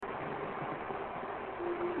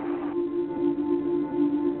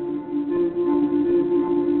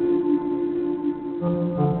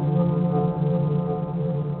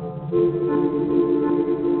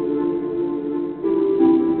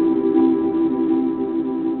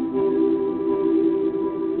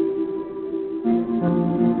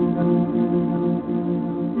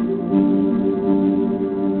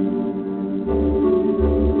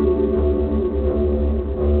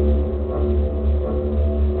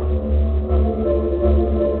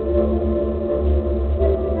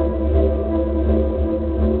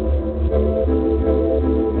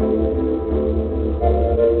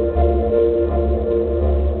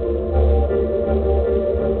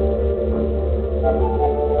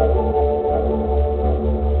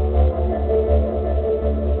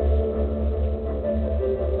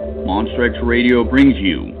Stretch Radio brings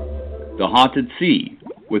you The Haunted Sea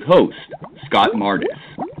with host Scott Mardis.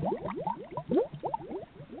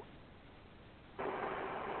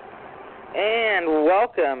 And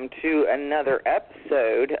welcome to another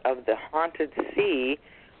episode of The Haunted Sea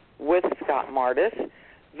with Scott Mardis.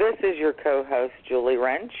 This is your co-host, Julie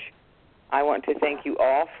Rench. I want to thank you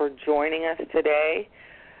all for joining us today.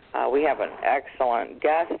 We have an excellent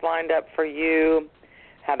guest lined up for you.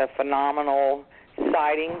 Had a phenomenal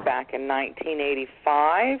sighting back in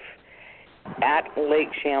 1985 at Lake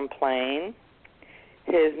Champlain.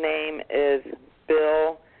 His name is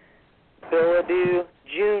Billado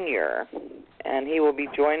JR, and he will be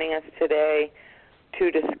joining us today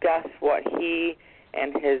to discuss what he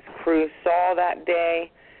and his crew saw that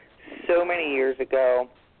day so many years ago,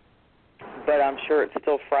 but I'm sure it's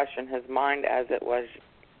still fresh in his mind as it was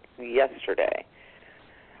yesterday.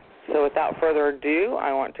 So without further ado,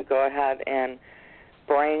 I want to go ahead and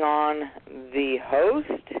bring on the host,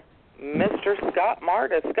 Mr. Scott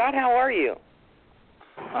Mardis. Scott, how are you?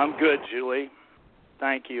 I'm good, Julie.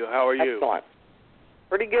 Thank you. How are you? Excellent.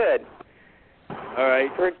 Pretty good. All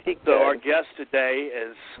right. Pretty good. So our guest today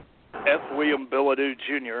is F. William Billado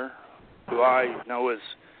Jr., who I know as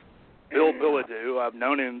Bill Billado. I've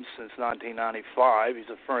known him since 1995. He's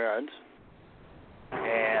a friend.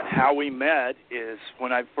 And how we met is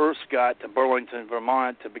when I first got to Burlington,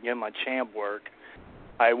 Vermont to begin my champ work,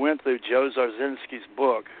 I went through Joe Zarzinski's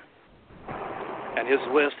book and his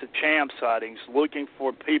list of champ sightings looking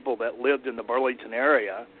for people that lived in the Burlington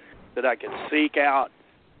area that I could seek out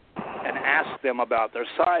and ask them about their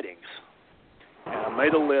sightings. And I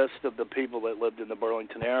made a list of the people that lived in the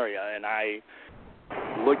Burlington area, and I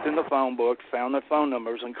looked in the phone book, found their phone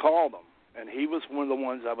numbers, and called them. And he was one of the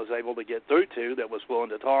ones I was able to get through to that was willing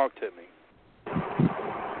to talk to me.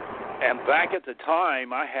 And back at the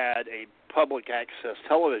time, I had a public access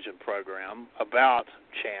television program about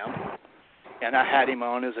Champ, and I had him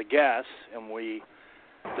on as a guest, and we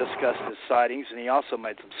discussed his sightings, and he also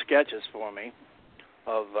made some sketches for me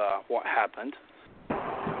of what happened.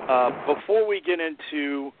 Before we get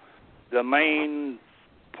into the main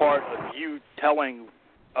part of you telling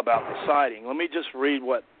about the sighting, let me just read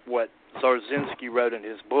what Zarzinski wrote in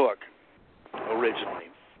his book originally.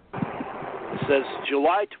 It says,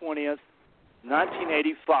 July 20th,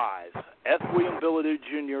 1985, F. William Billado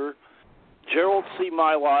Jr., Gerald C.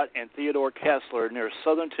 Mylott, and Theodore Kessler near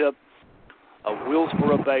southern tip of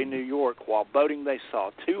Willboro Bay, New York. While boating, they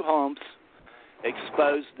saw two humps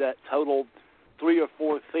exposed that totaled 3 or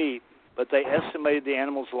 4 feet, but they estimated the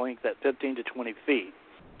animal's length at 15 to 20 feet.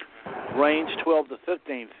 Range 12 to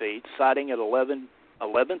 15 feet, sighting at 11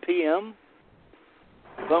 p.m.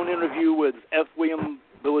 Phone interview with F. William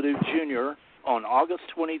Billado Jr. on August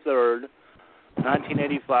 23rd,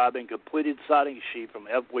 1985, and completed sighting sheet from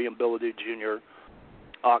F. William Billado Jr.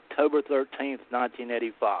 October 13th,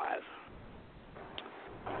 1985.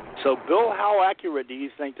 So, Bill, how accurate do you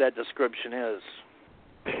think that description is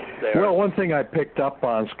there? Well, one thing I picked up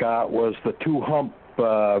on, Scott, was the two-hump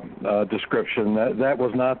description. That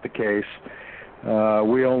was not the case.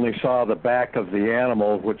 We only saw the back of the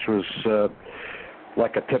animal, which was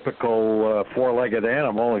like a typical four-legged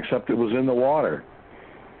animal, except it was in the water.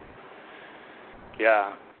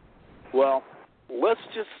 Yeah. Well, let's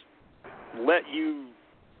just let you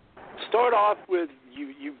start off with,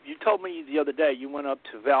 you told me the other day you went up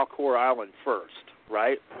to Valcour Island first,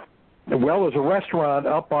 right? Well, there's a restaurant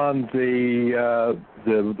up on the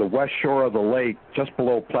west shore of the lake, just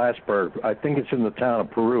below Plattsburgh. I think it's in the town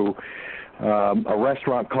of Peru. A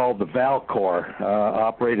restaurant called the Valcour,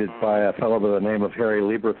 operated by a fellow by the name of Harry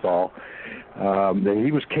Lieberthal.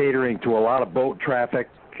 He was catering to a lot of boat traffic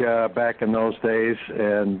back in those days,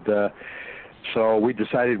 and so we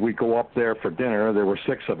decided we'd go up there for dinner. There were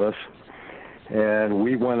 6 of us, and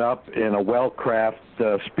we went up in a Wellcraft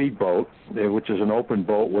speedboat, which is an open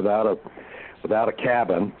boat without a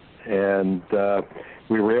cabin, and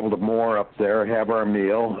we were able to moor up there, have our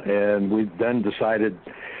meal, and we then decided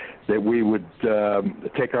that we would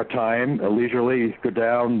take our time, leisurely go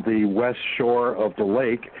down the west shore of the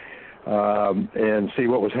lake and see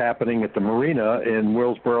what was happening at the marina in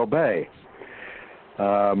Willboro Bay.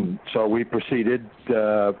 So we proceeded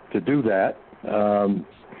to do that.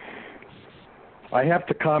 I have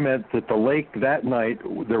to comment that the lake that night,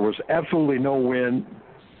 there was absolutely no wind.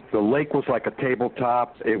 The lake was like a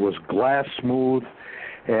tabletop. It was glass smooth,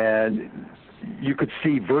 and you could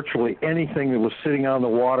see virtually anything that was sitting on the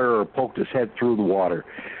water or poked its head through the water.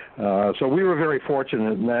 So we were very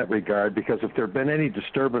fortunate in that regard, because if there had been any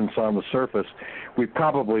disturbance on the surface, we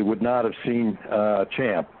probably would not have seen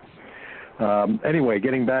Champ. Anyway,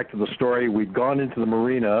 getting back to the story, we'd gone into the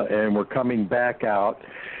marina and we're coming back out,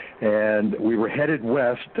 and we were headed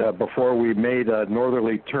west before we made a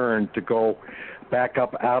northerly turn to go back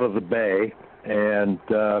up out of the bay, and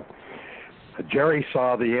Jerry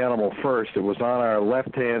saw the animal first. It was on our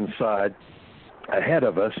left-hand side ahead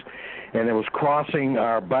of us, and it was crossing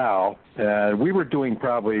our bow. We were doing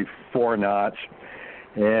probably 4 knots,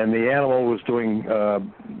 and the animal was doing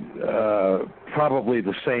probably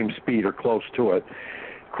the same speed or close to it.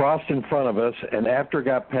 Crossed in front of us, and after it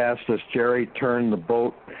got past us, Jerry turned the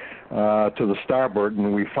boat to the starboard,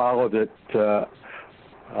 and we followed it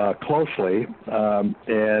closely,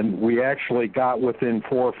 and we actually got within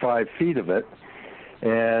 4 or 5 feet of it.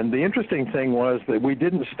 And the interesting thing was that we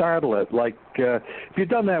didn't startle it. Like, if you'd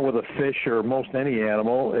done that with a fish or most any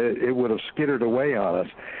animal, it would have skittered away on us.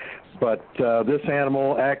 But this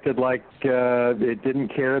animal acted like it didn't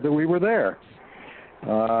care that we were there.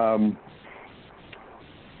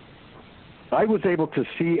 I was able to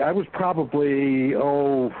see, I was probably,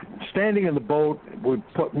 standing in the boat would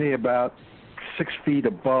put me about 6 feet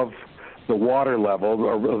above the water level,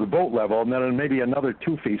 or the boat level, and then maybe another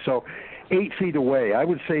 2 feet. So 8 feet away. I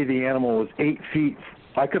would say the animal was 8 feet.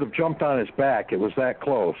 I could have jumped on his back. It was that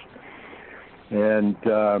close. And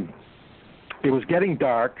it was getting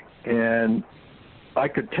dark, and I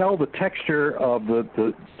could tell the texture of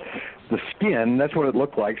the skin. That's what it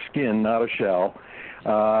looked like, skin, not a shell.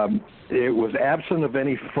 It was absent of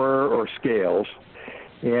any fur or scales,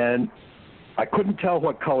 and I couldn't tell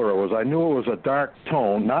what color it was. I knew it was a dark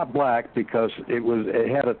tone, not black, because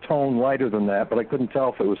it had a tone lighter than that, but I couldn't tell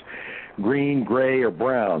if it was green, gray, or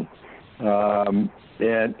brown.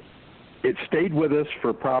 And it stayed with us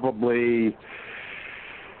for probably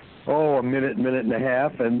a minute and a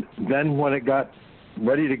half, and then when it got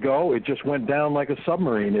ready to go, it just went down like a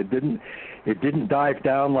submarine. It didn't dive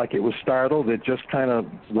down like it was startled. It just kind of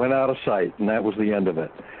went out of sight, and that was the end of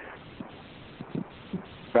it.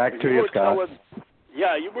 Back to you, Scott.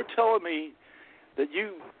 You were telling me that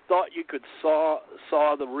you thought you could saw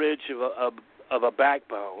the ridge of a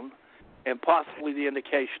backbone and possibly the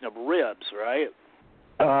indication of ribs, right?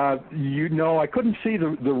 I couldn't see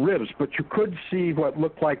the ribs, but you could see what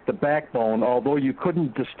looked like the backbone, although you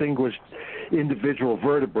couldn't distinguish individual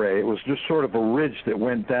vertebrae. It was just sort of a ridge that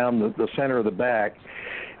went down the center of the back.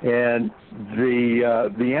 And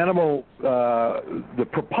the animal, the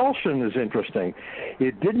propulsion is interesting.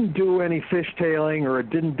 It didn't do any fishtailing or it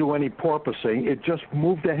didn't do any porpoising. It just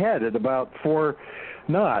moved ahead at about 4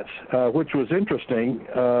 knots, which was interesting.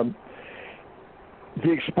 The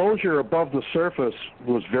exposure above the surface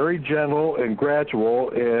was very gentle and gradual,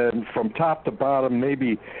 and from top to bottom,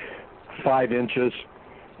 maybe 5 inches.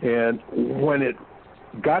 And when it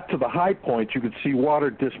got to the high point, you could see water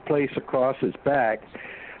displace across its back.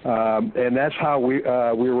 And that's how we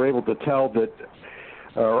were able to tell that,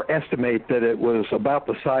 or estimate that it was about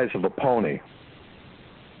the size of a pony.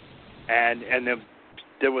 And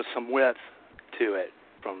there was some width to it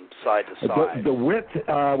from side to side. The width,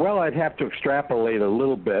 I'd have to extrapolate a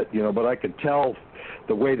little bit, but I could tell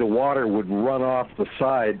the way the water would run off the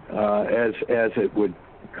side as it would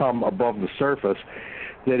come above the surface,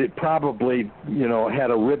 that it probably,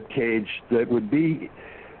 had a rib cage that would be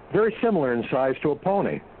very similar in size to a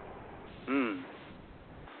pony. Mm.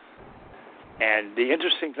 And the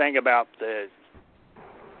interesting thing about the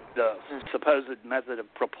supposed method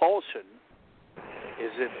of propulsion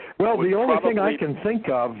is it... Well, the only thing I can think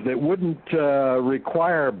of that wouldn't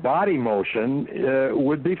require body motion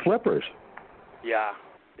would be flippers. Yeah,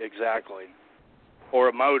 exactly. Or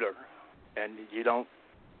a motor. And you don't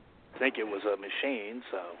think it was a machine,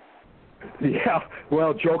 so... Yeah,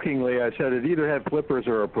 well, jokingly, I said it either had flippers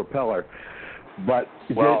or a propeller. But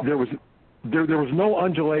there was no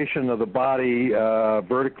undulation of the body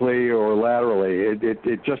vertically or laterally.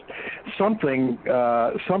 It just something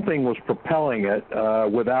was propelling it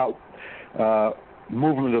without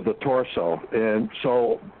movement of the torso, and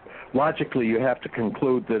so logically you have to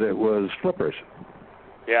conclude that it was flippers.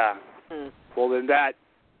 Yeah. Well, then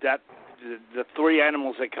the 3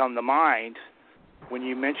 animals that come to mind when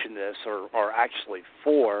you mention this are actually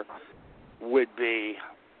 4, would be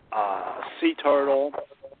a sea turtle,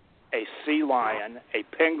 a sea lion, a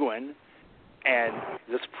penguin, and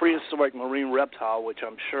this prehistoric marine reptile, which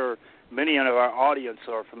I'm sure many of our audience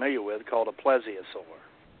are familiar with, called a plesiosaur.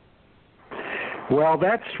 Well,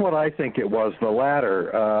 that's what I think it was, the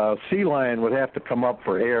latter. Sea lion would have to come up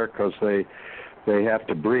for air because they have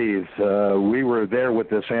to breathe. We were there with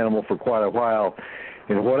this animal for quite a while,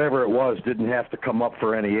 and whatever it was didn't have to come up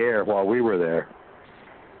for any air while we were there.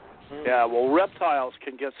 Yeah, well, reptiles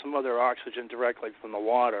can get some of their oxygen directly from the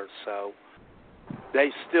water, so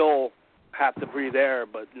they still have to breathe air,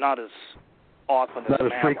 but not as often as not as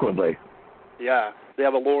mammals. frequently. Yeah, they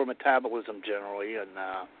have a lower metabolism generally, and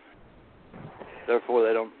therefore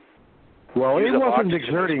they don't. Well, it use up wasn't oxygen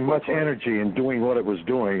exerting as much quickly. energy in doing what it was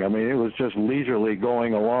doing. I mean, it was just leisurely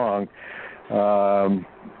going along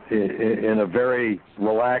in a very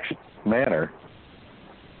relaxed manner.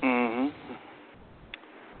 Mm-hmm.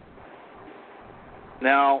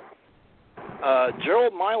 Now,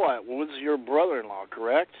 Gerald Milot was your brother-in-law,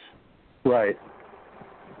 correct? Right.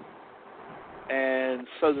 And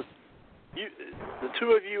so the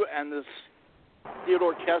two of you and this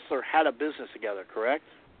Theodore Kessler had a business together, correct?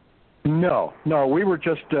 No, we were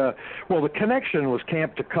just, well, the connection was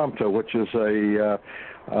Camp Tecumseh, which is a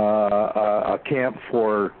camp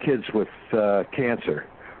for kids with cancer.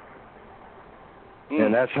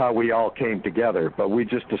 And that's how we all came together. But we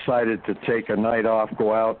just decided to take a night off,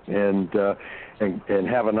 go out, and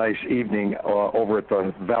have a nice evening over at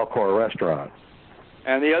the Valcor restaurant.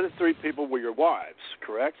 And the other three people were your wives,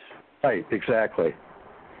 correct? Right, exactly.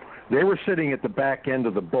 They were sitting at the back end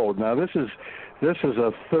of the boat. Now, this is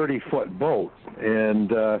a 30-foot boat, and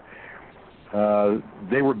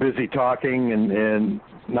they were busy talking and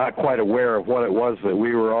not quite aware of what it was that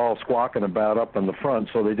we were all squawking about up in the front,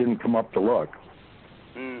 so they didn't come up to look.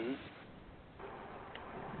 Mm-hmm.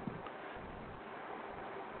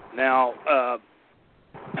 Now,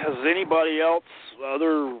 has anybody else,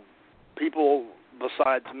 other people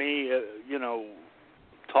besides me,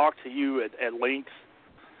 talked to you at length,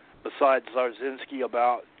 besides Zarzinski,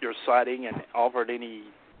 about your sighting and offered any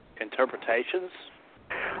interpretations?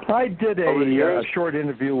 I did a short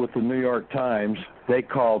interview with the New York Times. They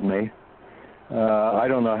called me. I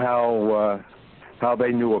don't know how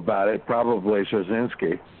they knew about it, probably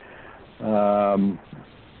Zarzinski.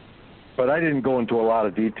 But I didn't go into a lot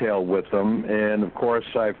of detail with them. And, of course,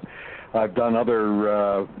 I've done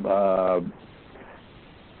other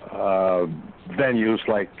venues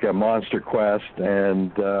like Monster Quest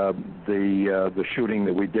and the shooting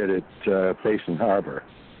that we did at Basin Harbor.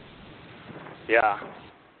 Yeah.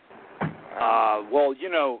 Well,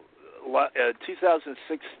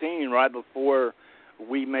 2016, right before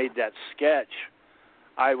we made that sketch,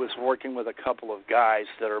 I was working with a couple of guys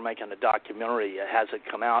that are making a documentary. It hasn't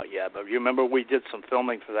come out yet, but you remember we did some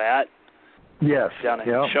filming for that? Yes. Down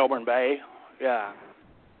in Shelburne Bay? Yeah.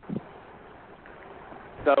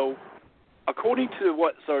 So, according to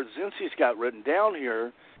what Zarzinski's got written down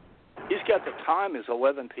here, he's got the time as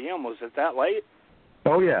 11 p.m. Was it that late?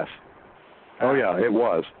 Oh, yes. Oh, yeah, it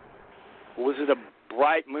was. Was it a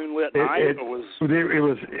bright moonlit night? Or was...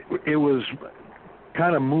 It was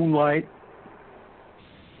kind of moonlight.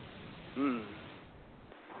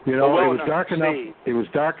 You know, it was dark enough. It was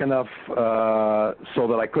dark enough so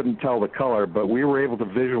that I couldn't tell the color, but we were able to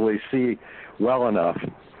visually see well enough.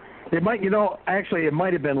 It might, actually, it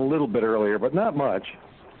might have been a little bit earlier, but not much.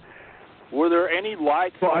 Were there any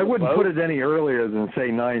lights? Well, on I the wouldn't boat? put it any earlier than say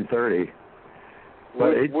 9:30.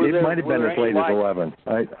 But it might have been as late as 11.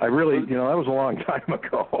 I really, that was a long time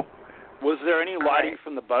ago. Was there any lighting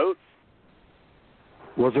from the boat?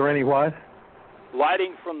 Was there any what?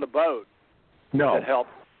 Lighting from the boat. No. That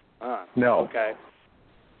helped. No. Okay.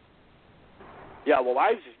 Yeah, well,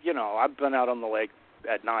 I've been out on the lake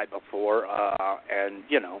at night before, and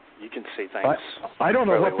you can see things. I don't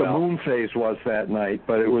know what the well. moon phase was that night,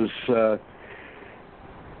 but it was.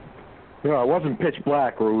 It wasn't pitch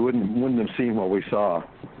black, or we wouldn't have seen what we saw.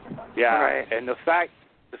 Yeah, right. And the fact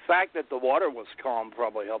that the water was calm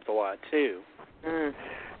probably helped a lot too. Mm.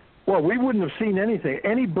 Well, we wouldn't have seen anything.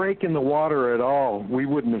 Any break in the water at all, we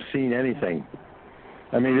wouldn't have seen anything.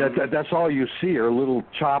 I mean, that's all you see are little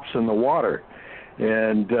chops in the water.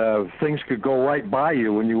 And things could go right by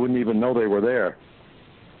you and you wouldn't even know they were there.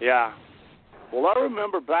 Yeah. Well, I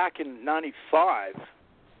remember back in 95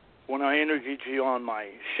 when I interviewed you on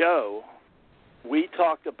my show, we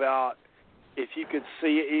talked about if you could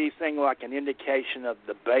see anything like an indication of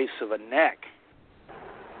the base of a neck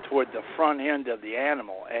toward the front end of the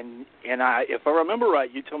animal. And if I remember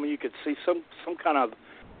right, you told me you could see some kind of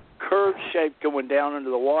curved shape going down into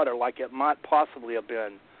the water like it might possibly have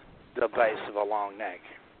been the base of a long neck.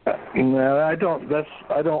 No, I don't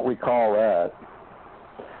recall that.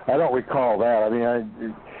 I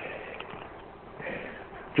mean,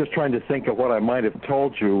 just trying to think of what I might have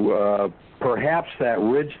told you. Perhaps that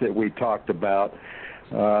ridge that we talked about,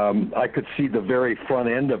 I could see the very front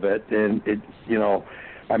end of it, and it,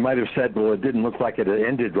 I might have said, well, it didn't look like it had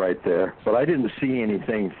ended right there, but I didn't see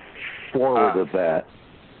anything forward of that.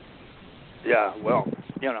 Yeah, well,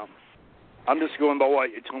 I'm just going by what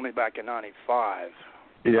you told me back in 95.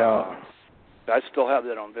 Yeah. I still have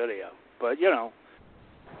that on video. But,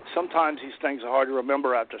 sometimes these things are hard to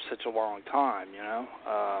remember after such a long time,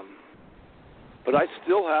 But I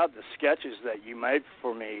still have the sketches that you made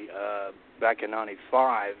for me back in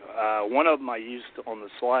 '95. One of them I used on the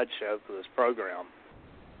slideshow for this program.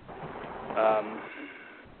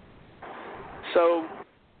 So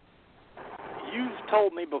you've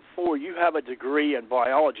told me before you have a degree in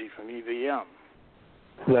biology from UVM.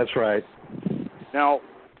 That's right. Now,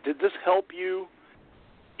 did this help you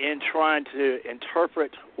in trying to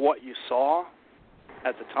interpret what you saw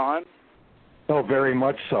at the time? Oh, very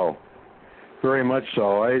much so. Very much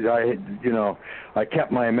so. I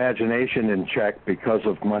kept my imagination in check because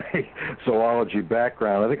of my zoology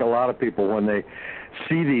background. I think a lot of people, when they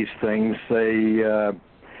see these things, they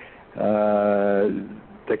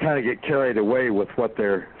kind of get carried away with what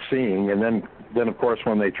they're seeing, and then of course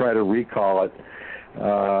when they try to recall it,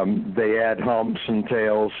 they add humps and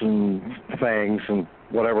tails and fangs and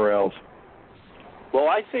whatever else. Well,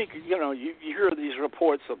 I think you hear these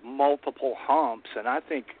reports of multiple humps, and I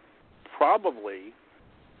think probably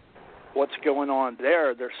what's going on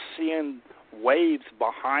there, they're seeing waves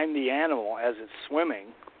behind the animal as it's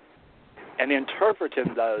swimming and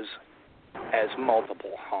interpreting those as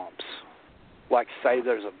multiple humps. Like, say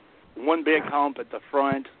there's one big hump at the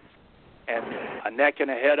front and a neck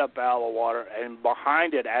and a head up out of the water, and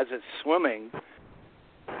behind it as it's swimming,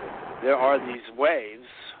 there are these waves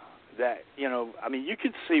that, you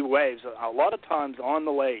can see waves. A lot of times on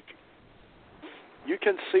the lake, you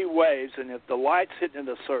can see waves, and if the light's hitting it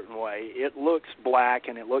a certain way, it looks black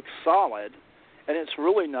and it looks solid, and it's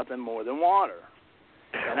really nothing more than water.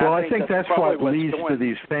 And well, I think that's what leads to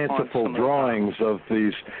these fanciful drawings of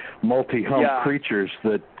these multi-hump creatures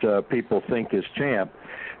that people think is champ.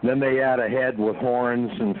 Then they add a head with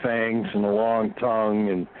horns and fangs and a long tongue,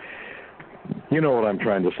 and you know what I'm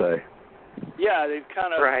trying to say. Yeah, they've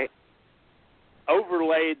kind of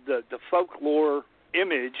overlaid the folklore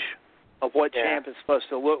image of what champ is supposed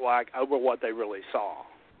to look like over what they really saw.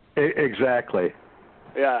 Exactly.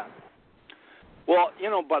 Yeah. Well,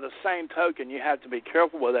 by the same token, you have to be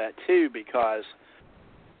careful with that, too, because,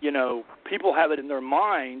 people have it in their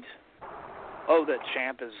mind, that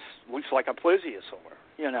champ looks like a plesiosaur,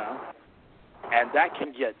 and that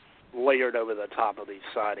can get layered over the top of these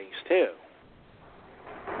sightings, too.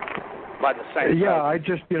 By the same token. I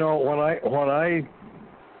just, when I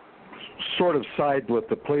sort of side with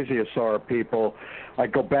the plesiosaur people, I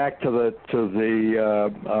go back to the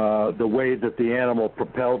way that the animal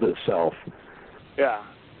propelled itself. Yeah.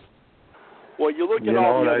 Well, you look at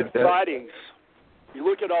all the other sightings. You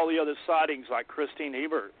look at all the other sightings like Christine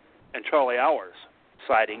Ebert and Charlie Hour's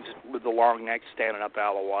sightings with the long neck standing up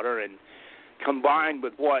out of the water, and combined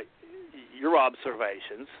with what your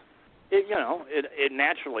observations, it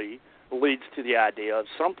naturally leads to the idea of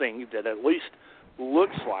something that at least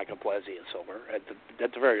looks like a plesiosaur at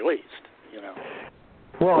the very least,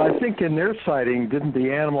 Well, I think in their sighting, didn't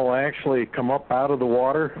the animal actually come up out of the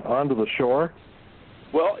water onto the shore?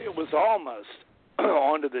 Well, it was almost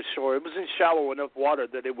onto the shore. It was in shallow enough water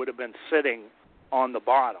that it would have been sitting on the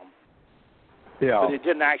bottom. Yeah. But it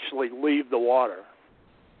didn't actually leave the water.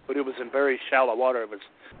 But it was in very shallow water. It was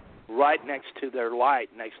right next to their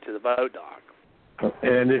light, next to the boat dock.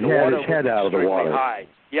 And it had its head out of the water. High.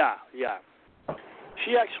 Yeah.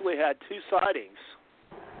 She actually had two sightings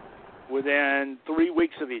within 3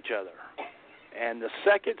 weeks of each other. And the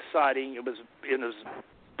second sighting, it was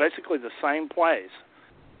basically the same place,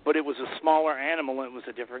 but it was a smaller animal and it was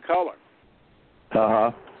a different color.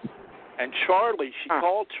 Uh-huh. And Charlie, she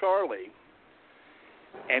called Charlie,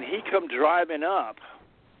 and he come driving up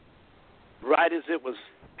right as it was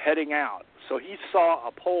heading out. So he saw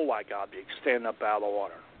a pole-like object standing up out of the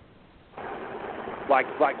water. Like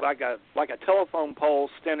a telephone pole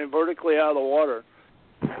standing vertically out of the water,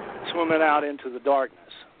 swimming out into the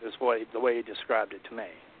darkness, is the way he described it to me.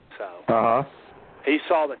 So he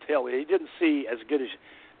saw the tail. He didn't see as good as...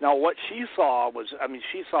 Now, what she saw was,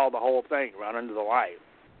 she saw the whole thing right under the light.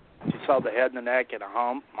 She saw the head and the neck and a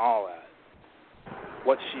hump, all that.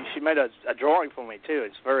 What she made a drawing for me, too.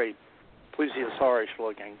 It's very plesiosaurish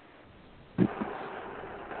looking.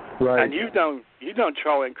 Right. And you've known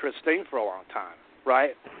Charlie and Christine for a long time,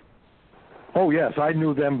 right? Oh, yes. I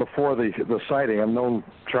knew them before the sighting. I've known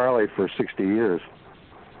Charlie for 60 years.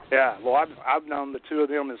 Yeah. Well, I've known the two of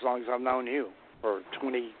them as long as I've known you, for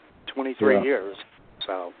 23 years.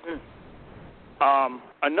 So,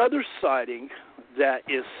 another sighting that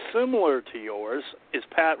is similar to yours is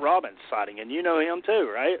Pat Robbins' sighting, and you know him too,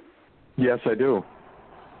 right? Yes, I do.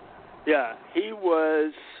 Yeah. He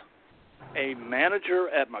was a manager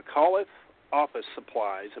at McAuliffe Office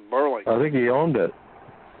Supplies in Burlington. I think he owned it.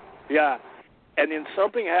 Yeah. And then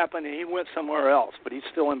something happened, and he went somewhere else, but he's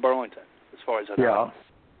still in Burlington, as far as I know.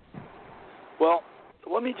 Yeah. Well,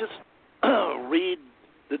 let me just read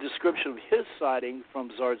the description of his sighting from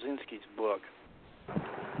Zarzinski's book,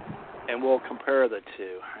 and we'll compare the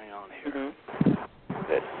two. Hang on here.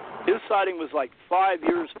 Mm-hmm. His sighting was like 5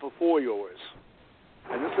 years before yours.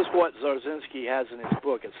 And this is what Zarzinski has in his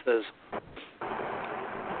book. It says,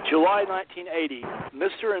 July 1980,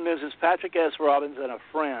 Mr. and Mrs. Patrick S. Robbins and a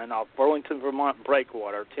friend off Burlington, Vermont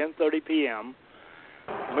breakwater, 10:30 p.m.,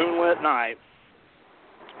 moonlit night,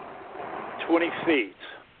 20 feet.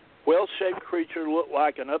 Whale-shaped creature looked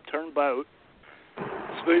like an upturned boat,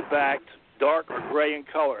 smooth-backed, dark or gray in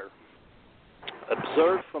color.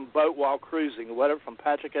 Observed from boat while cruising. A letter from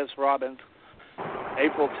Patrick S. Robbins,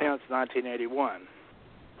 April 10th, 1981.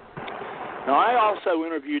 Now, I also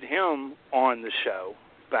interviewed him on the show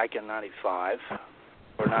back in 95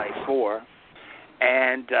 or 94,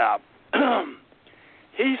 and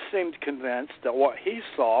he seemed convinced that what he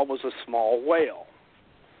saw was a small whale.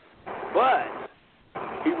 But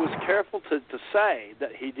he was careful to say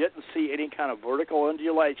that he didn't see any kind of vertical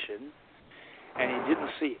undulation, and he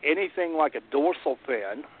didn't see anything like a dorsal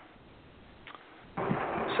fin.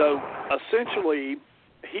 So, essentially,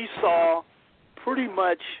 he saw pretty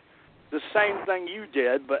much the same thing you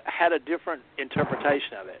did, but had a different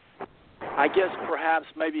interpretation of it. I guess perhaps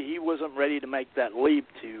maybe he wasn't ready to make that leap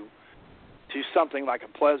to something like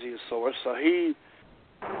a plesiosaur, so he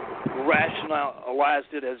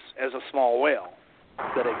rationalized it as a small whale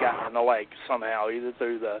that had gotten in the lake somehow, either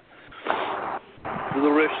through the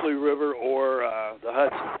Richelieu River or the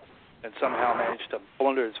Hudson, and somehow managed to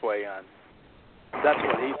blunder its way in. That's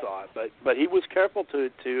what he thought, but he was careful to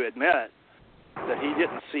admit that he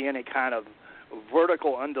didn't see any kind of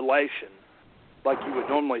vertical undulation like you would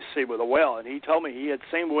normally see with a whale. And he told me he had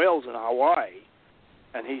seen whales in Hawaii,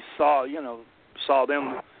 and he saw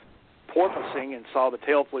them porpoising and saw the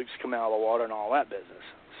tail flukes come out of the water and all that business.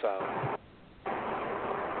 So,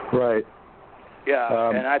 right. Yeah,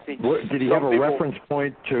 and I think did he have a reference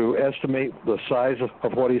point to estimate the size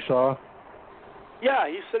of what he saw? Yeah,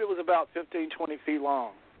 he said it was about 15, 20 feet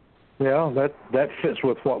long. Yeah, that fits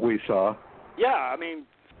with what we saw. Yeah, I mean,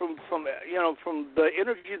 from the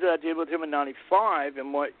interview that I did with him in 95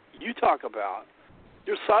 and what you talk about,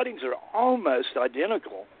 your sightings are almost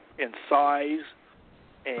identical in size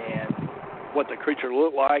and what the creature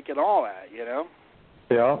looked like and all that, you know?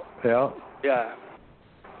 Yeah. Yeah.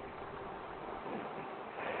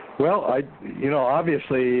 Well,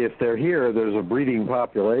 obviously, if they're here, there's a breeding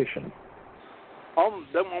population.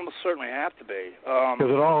 They almost certainly have to be.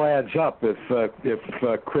 Because it all adds up. If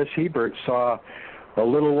Chris Hebert saw a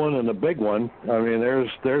little one and a big one, I mean, there's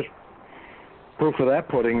proof of that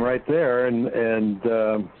pudding right there, and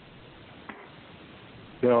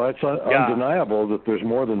that's undeniable that there's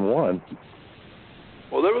more than one.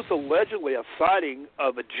 Well, there was allegedly a sighting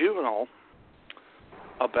of a juvenile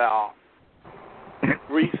about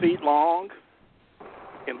 3 feet long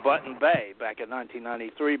in Button Bay back in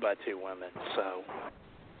 1993 by two women. So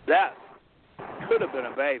that could have been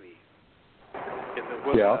a baby if it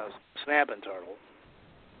wasn't a snapping turtle.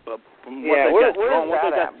 But from what where's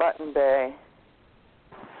that at, Button Bay?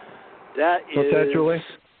 That is... What's that, Julie?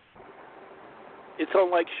 It's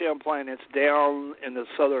on Lake Champlain. It's down in the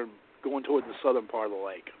southern, going toward the southern part of the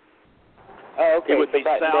lake. Oh, okay. It would be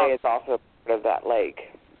Button south. Bay is also part of that lake.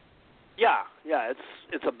 Yeah.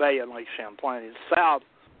 It's a bay in Lake Champlain. It's south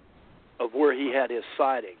of where he had his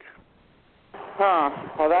sighting. Huh.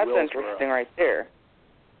 Well, that's interesting right there.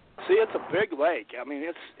 See, it's a big lake. I mean,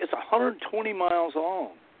 it's 120 miles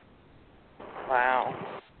long. Wow.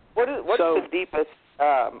 What's the deepest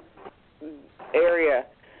area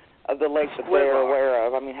of the lake that they're aware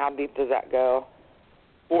of? I mean, how deep does that go?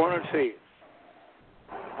 400 feet.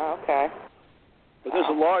 Okay. But there's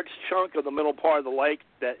a large chunk of the middle part of the lake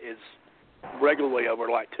that is regularly over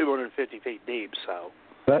like 250 feet deep. So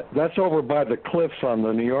that's over by the cliffs on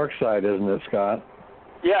the New York side, isn't it, Scott?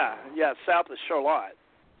 Yeah, south of Charlotte,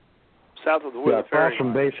 south of the Wood across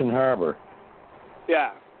from Basin Harbor.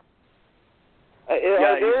 Yeah.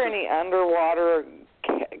 Are there any underwater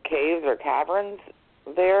caves or caverns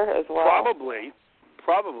there as well?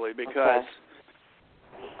 Probably, because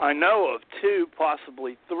I know of 2,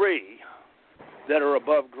 possibly 3, that are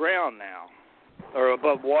above ground now, or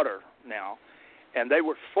above water now, and they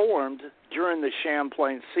were formed during the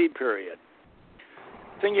Champlain Sea period.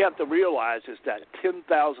 The thing you have to realize is that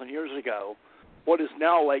 10,000 years ago, what is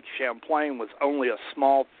now Lake Champlain was only a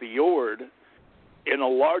small fjord in a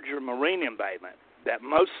larger marine embayment that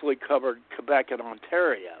mostly covered Quebec and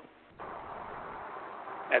Ontario.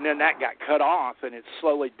 And then that got cut off, and it's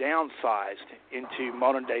slowly downsized into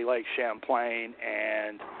modern-day Lake Champlain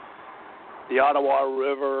and the Ottawa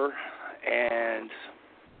River, and,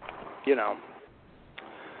 you know.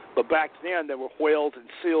 But back then, there were whales and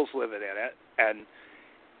seals living in it, and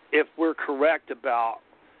if we're correct about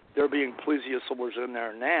there being plesiosaurs in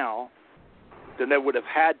there now, then there would have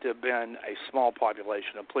had to have been a small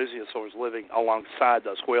population of plesiosaurs living alongside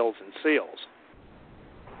those whales and seals.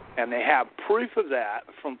 And they have proof of that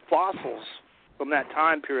from fossils from that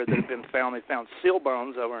time period that have been found. They found seal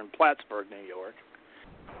bones over in Plattsburgh, New York.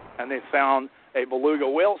 And they found a beluga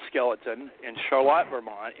whale skeleton in Charlotte,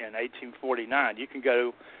 Vermont in 1849. You can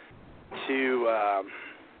go to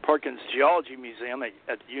Perkins Geology Museum at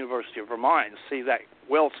the University of Vermont and see that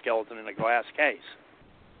whale skeleton in a glass case.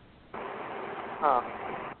 Huh.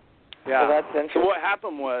 Yeah. So that's interesting. So what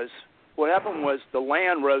happened was the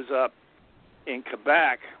land rose up in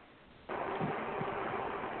Quebec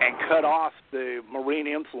and cut off the marine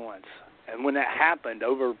influence. And when that happened,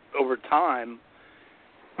 over time,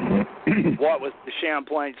 what was the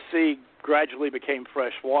Champlain Sea gradually became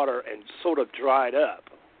fresh water and sort of dried up.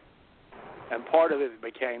 And part of it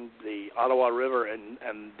became the Ottawa River, and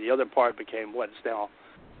the other part became what is now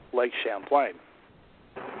Lake Champlain.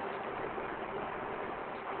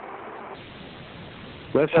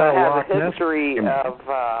 That's So how it has Loch a Ness history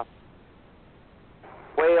of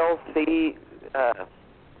whales,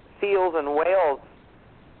 seals, and whales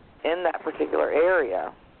in that particular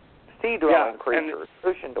area. Sea-dwelling creatures,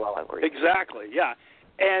 ocean-dwelling creatures. Exactly, yeah.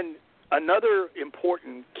 And another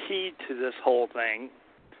important key to this whole thing,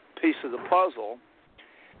 piece of the puzzle,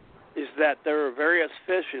 is that there are various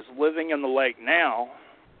fishes living in the lake now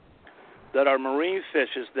that are marine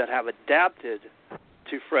fishes that have adapted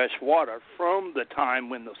to fresh water from the time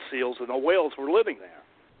when the seals and the whales were living there.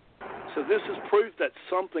 So this is proof that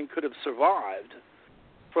something could have survived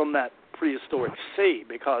from that prehistoric sea,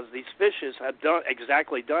 because these fishes have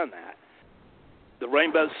exactly done that. The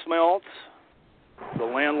rainbow smelts, the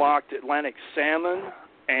landlocked Atlantic salmon,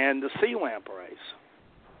 and the sea lampreys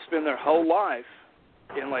spend their whole life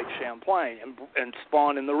in Lake Champlain and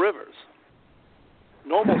spawn in the rivers.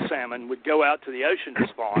 Normal salmon would go out to the ocean to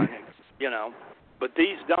spawn, but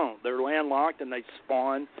these don't. They're landlocked and they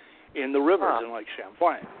spawn in the rivers in Lake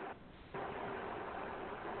Champlain.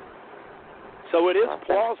 So it is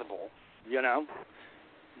plausible,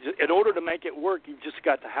 In order to make it work, you've just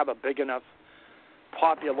got to have a big enough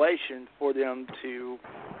population for them to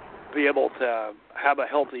be able to have a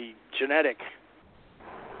healthy genetic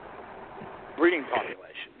breeding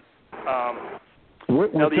population.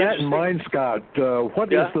 With that in mind, Scott,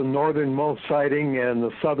 what is the northernmost sighting and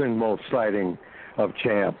the southernmost sighting of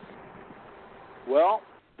Champ? Well,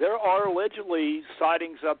 there are allegedly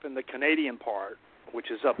sightings up in the Canadian part, which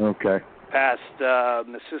is up past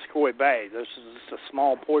Missisquoi Bay. This is just a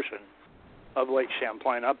small portion of Lake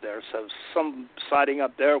Champlain up there, so some sighting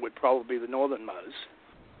up there would probably be the northernmost.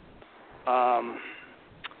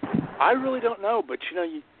 I really don't know, but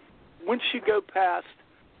once you go past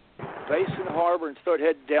Basin Harbor and start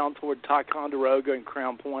heading down toward Ticonderoga and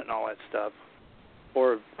Crown Point and all that stuff,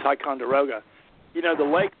 or Ticonderoga, the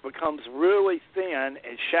lake becomes really thin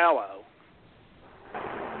and shallow.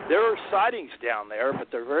 There are sightings down there, but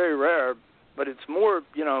they're very rare. But it's more,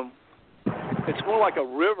 it's more like a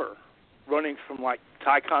river running from like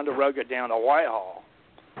Ticonderoga down to Whitehall.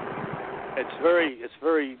 It's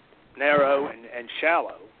very narrow and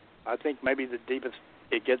shallow. I think maybe the deepest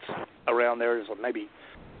it gets around there is maybe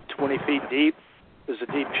 20 feet deep. There's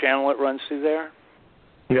a deep channel that runs through there.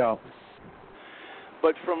 Yeah.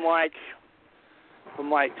 But from like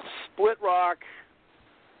Split Rock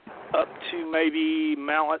up to maybe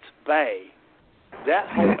Mallett's Bay, that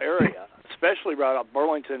whole area, especially right up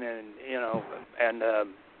Burlington and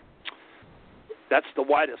that's the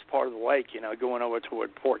widest part of the lake, going over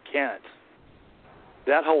toward Port Kent.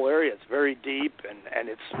 That whole area is very deep and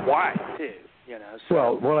it's wide too, So.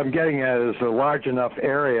 Well, what I'm getting at is a large enough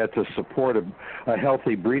area to support a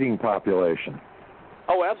healthy breeding population.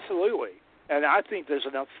 Oh, absolutely. And I think there's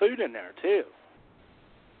enough food in there too.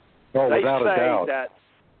 Oh, without a doubt.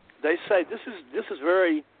 They say this is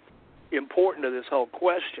very important to this whole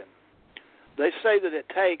question. They say that it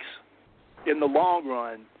takes, in the long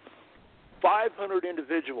run, 500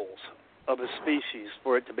 individuals of a species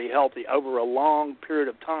for it to be healthy over a long period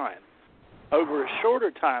of time. Over a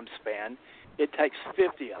shorter time span, it takes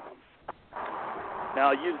 50 of them.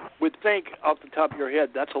 Now, you would think off the top of your head,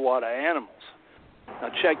 that's a lot of animals. Now,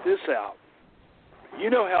 check this out. You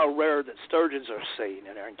know how rare that sturgeons are seen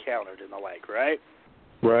and are encountered in the lake, right?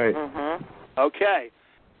 Right. Mm-hmm. Okay.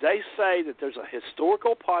 They say that there's a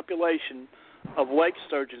historical population of lake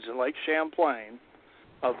sturgeons in Lake Champlain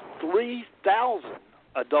of 3,000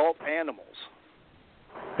 adult animals.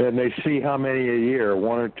 And they see how many a year,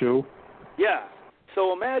 1 or 2? Yeah.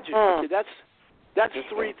 So imagine, okay, that's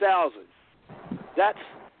 3,000. That's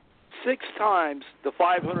 6 times the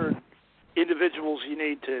 500 individuals you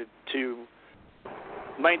need to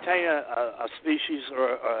maintain a species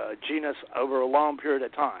or a genus over a long period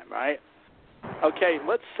of time, right? Okay,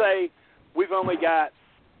 let's say we've only got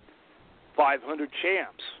 500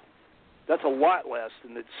 champs. That's a lot less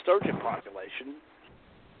than the sturgeon population.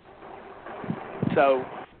 So,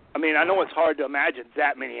 I mean, I know it's hard to imagine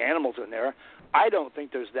that many animals in there. I don't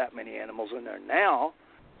think there's that many animals in there now.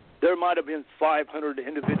 There might have been 500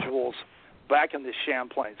 individuals back in the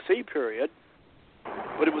Champlain Sea period,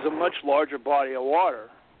 but it was a much larger body of water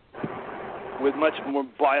with much more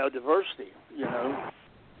biodiversity, you know.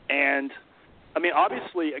 And, I mean,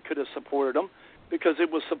 obviously it could have supported them because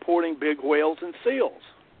it was supporting big whales and seals.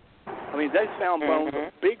 I mean, they found bones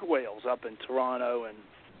of big whales up in Toronto and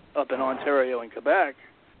up in Ontario and Quebec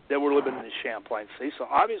that were living in the Champlain Sea. So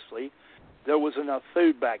obviously there was enough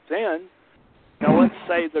food back then. Now let's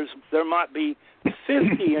say there might be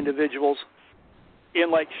 50 individuals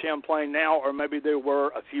in Lake Champlain now, or maybe there were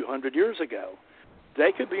a few hundred years ago.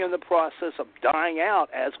 They could be in the process of dying out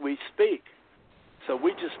as we speak. So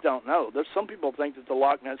we just don't know. There's some people think that the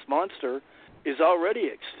Loch Ness Monster is already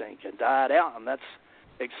extinct and died out, and that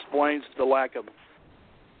explains the lack of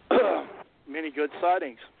many good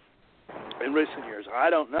sightings in recent years. I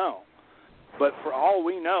don't know. But for all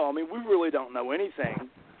we know, I mean, we really don't know anything.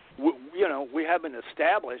 We haven't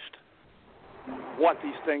established what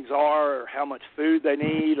these things are or how much food they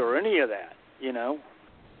need or any of that, you know.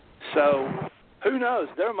 So who knows?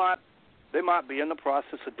 They might be in the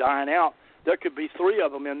process of dying out. There could be 3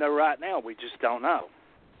 of them in there right now. We just don't know,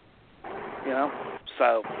 you know.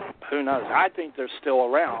 So who knows? I think they're still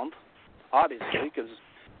around, obviously, because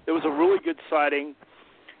there was a really good sighting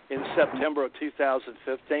in September of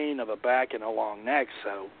 2015 of a back and a long neck,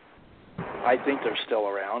 so I think they're still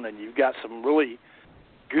around. And you've got some really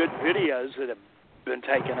good videos that have been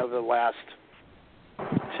taken over the last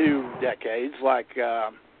 2 decades, like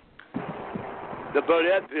the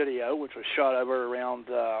Bodette video, which was shot over around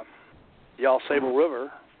the Ausable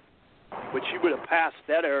River, which you would have passed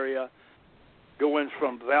that area going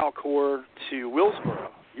from Valcourt to Willsboro.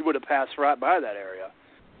 You would have passed right by that area.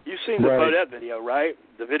 You've seen the Bodette video, right?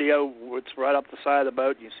 The video it's right up the side of the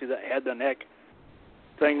boat. You see the head and neck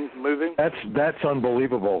thing moving? That's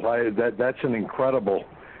unbelievable. That's an incredible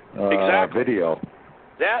video.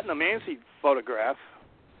 That and the Mansi photograph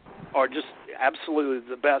are just absolutely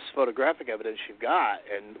the best photographic evidence you've got.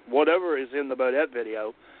 And whatever is in the Bodette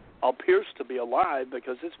video appears to be alive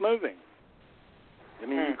because it's moving. I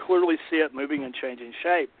mean, you clearly see it moving and changing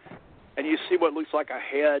shape. And you see what looks like a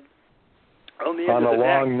head on the end of the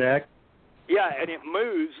neck. On a long neck? Yeah, and it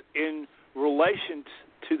moves in relation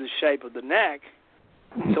to the shape of the neck.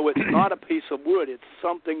 So it's not a piece of wood. It's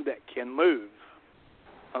something that can move,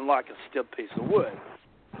 unlike a stiff piece of wood.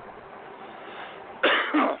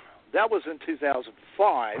 That was in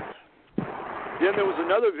 2005. Then there was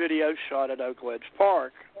another video shot at Oak Ledge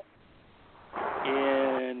Park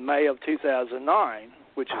in May of 2009,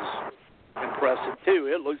 which is impressive, too.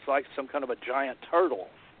 It looks like some kind of a giant turtle.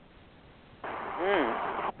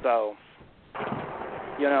 So,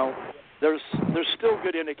 you know, there's still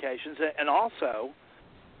good indications. And also,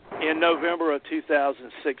 in November of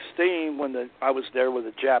 2016, when I was there with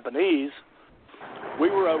the Japanese, we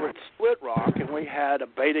were over at Split Rock, and we had a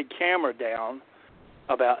baited camera down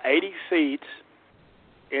about 80 feet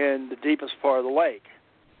in the deepest part of the lake.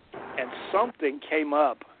 And something came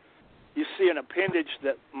up. You see an appendage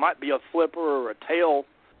that might be a flipper or a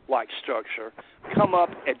tail-like structure come up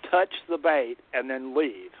and touch the bait and then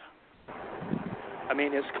leave. I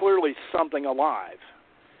mean, it's clearly something alive.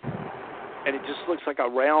 And it just looks like a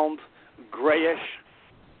round, grayish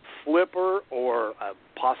flipper or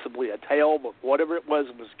possibly a tail, but whatever it was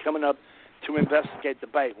coming up to investigate the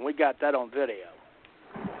bait. And we got that on video.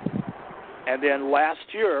 And then last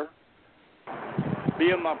year,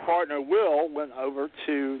 me and my partner Will went over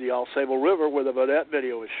to the Ausable River where the Bodette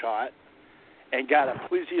video was shot and got a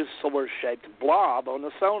plesiosaur-shaped blob on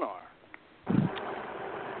the sonar.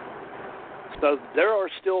 So there are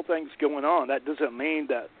still things going on. That doesn't mean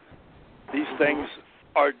that these things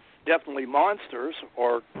are definitely monsters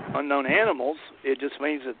or unknown animals. It just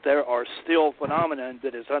means that there are still phenomena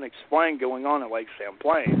that is unexplained going on in Lake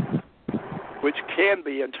Champlain, which can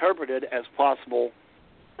be interpreted as possible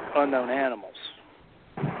unknown animals.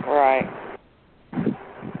 Right.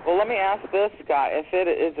 Well, let me ask this, Scott. If it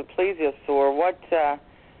is a plesiosaur,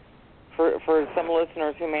 for some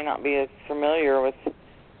listeners who may not be as familiar with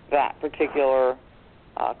that particular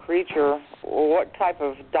creature, what type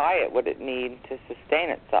of diet would it need to sustain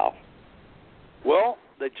itself? Well,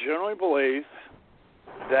 they generally believe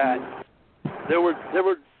that there were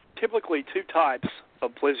typically two types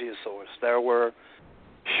of plesiosaurs. There were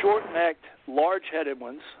short-necked, large-headed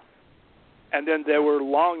ones, and then there were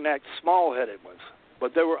long-necked, small-headed ones.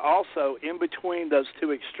 But there were also, in between those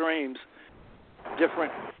two extremes,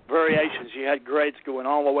 different variations. You had grades going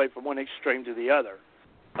all the way from one extreme to the other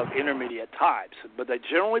of intermediate types. But they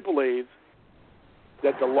generally believe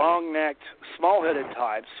that the long-necked, small-headed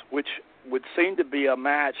types, which would seem to be a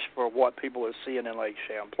match for what people are seeing in Lake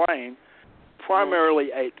Champlain, primarily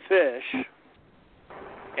ate fish,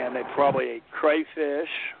 and they probably ate crayfish,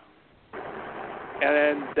 and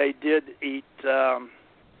then they did eat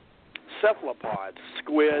cephalopods,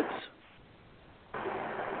 squids,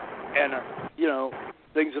 and,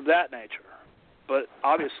 things of that nature. But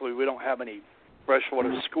obviously we don't have any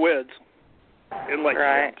freshwater squids in Lake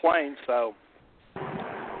Champlain, so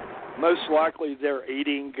most likely they're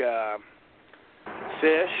eating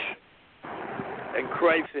fish and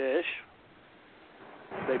crayfish.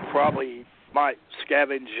 They probably might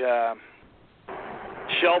scavenge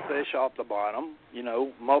shellfish off the bottom,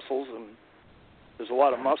 mussels, and there's a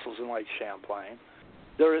lot of mussels in Lake Champlain.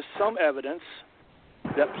 There is some evidence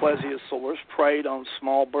that plesiosaurs preyed on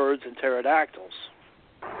small birds and pterodactyls.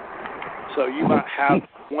 So you might have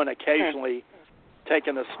one occasionally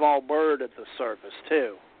taking a small bird at the surface,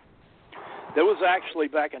 too. There was actually,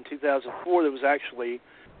 back in 2004, there was actually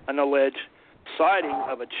an alleged sighting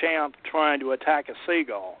of a champ trying to attack a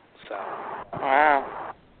seagull. So,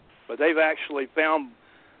 wow. But they've actually found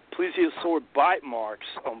plesiosaur bite marks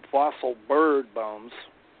on fossil bird bones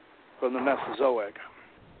from the Mesozoic.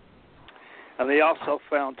 And they also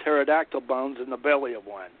found pterodactyl bones in the belly of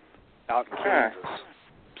one out in Kansas.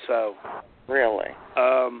 So, really?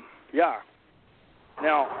 Yeah.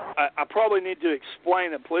 Now, I probably need to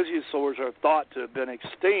explain that plesiosaurs are thought to have been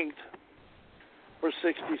extinct for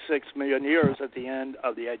 66 million years at the end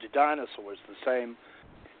of the age of dinosaurs, the same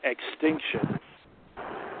extinction.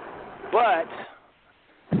 But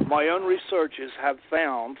my own researches have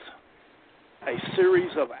found a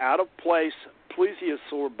series of out-of-place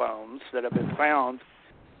plesiosaur bones that have been found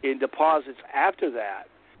in deposits after that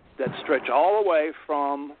stretch all the way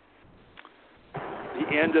from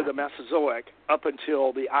the end of the Mesozoic up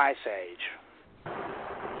until the Ice Age.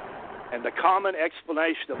 And the common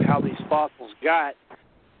explanation of how these fossils got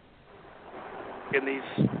in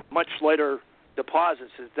these much later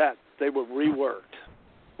deposits is that they were reworked,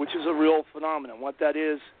 which is a real phenomenon. What that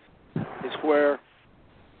is where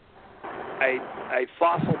a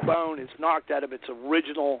fossil bone is knocked out of its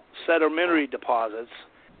original sedimentary deposits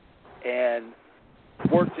and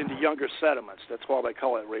worked into younger sediments. That's why they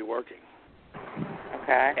call it reworking.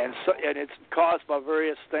 Okay. And it's caused by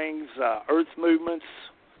various things, earth movements.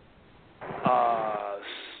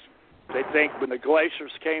 They think when the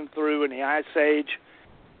glaciers came through in the Ice Age,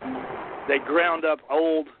 they ground up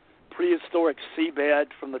old prehistoric seabed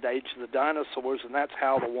from the age of the dinosaurs, and that's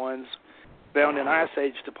how the ones found in Ice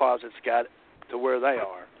Age deposits got to where they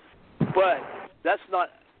are. But that's not,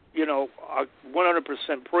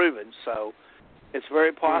 100% proven, so it's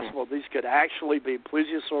very possible these could actually be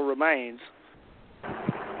plesiosaur remains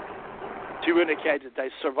to indicate that they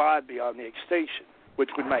survived beyond the extinction, which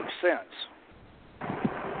would make sense.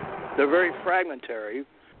 They're very fragmentary.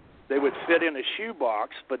 They would fit in a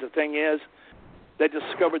shoebox, but the thing is, they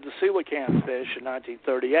discovered the coelacanth fish in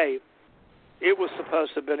 1938. It was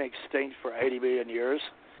supposed to have been extinct for 80 million years.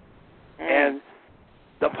 And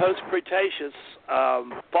the post-Cretaceous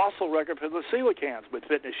fossil record for the coelacanth would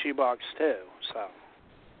fit in a shoebox, too. So,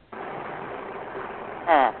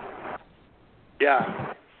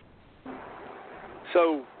 yeah.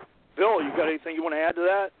 So, Bill, you got anything you want to add to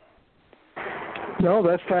that? No,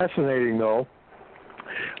 that's fascinating, though.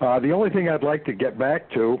 The only thing I'd like to get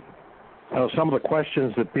back to, some of the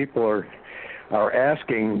questions that people are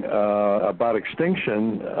asking about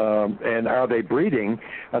extinction and are they breeding,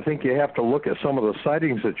 I think you have to look at some of the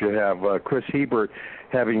sightings that you have. Chris Hebert,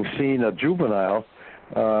 having seen a juvenile,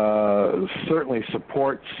 certainly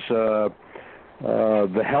supports the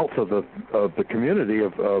health of the community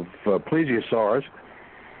of plesiosaurs.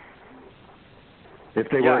 If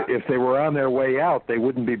they were on their way out, they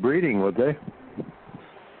wouldn't be breeding, would they?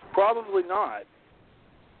 Probably not.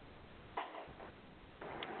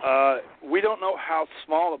 We don't know how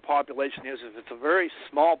small the population is. If it's a very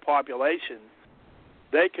small population,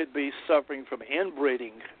 they could be suffering from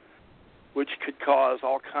inbreeding, which could cause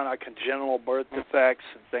all kind of congenital birth defects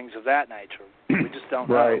and things of that nature. We just don't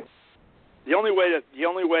know. Right. the only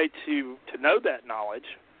way to know that knowledge,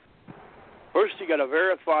 first you got to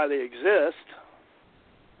verify they exist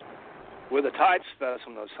with a type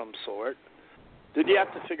specimen of some sort. Then you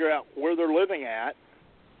have to figure out where they're living at,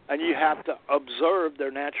 and you have to observe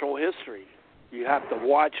their natural history. You have to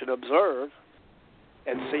watch and observe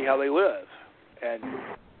and see how they live. And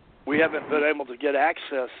we haven't been able to get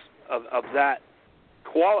access of that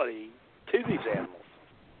quality to these animals.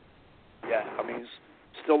 Yeah, I mean, it's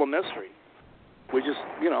still a mystery. We just,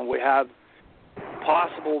 we have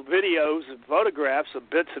possible videos and photographs of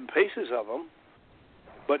bits and pieces of them,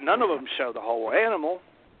 but none of them show the whole animal.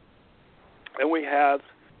 And we have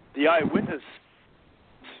the eyewitness,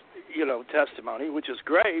 testimony, which is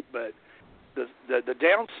great, but the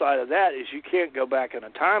downside of that is you can't go back in a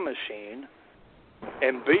time machine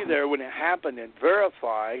and be there when it happened and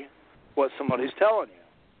verify what somebody's telling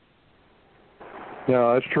you.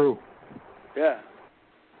 Yeah, that's true. Yeah.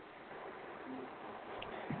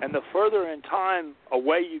 And the further in time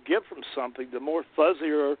away you get from something, the more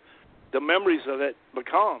fuzzier the memories of it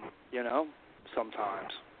become,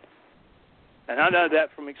 sometimes. And I know that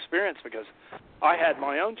from experience because I had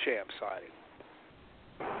my own champ sighting.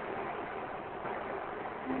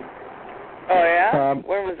 Oh, yeah?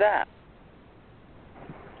 When was that?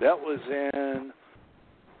 That was in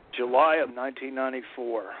July of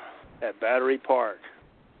 1994 at Battery Park.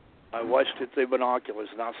 I watched it through binoculars,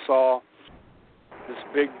 and I saw this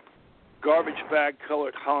big garbage bag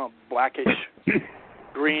colored hump, blackish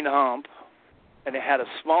green hump, and it had a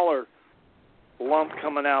smaller lump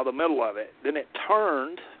coming out of the middle of it. Then it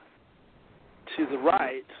turned to the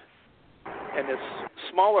right, and this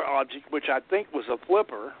smaller object, which I think was a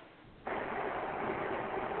flipper,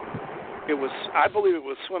 I believe it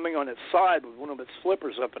was swimming on its side with one of its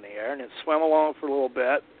flippers up in the air, and it swam along for a little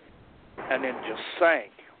bit, and then just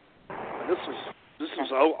sank. And this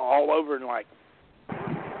was all over in like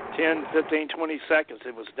 10, 15, 20 seconds.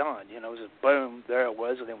 It was done. It was just boom, there it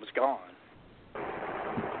was, and it was gone.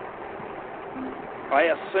 I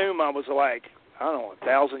assume I was like,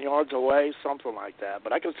 1,000 yards away, something like that.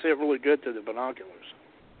 But I could see it really good through the binoculars.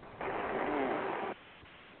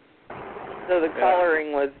 So the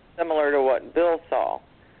coloring was similar to what Bill saw?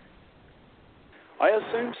 I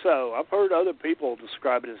assume so. I've heard other people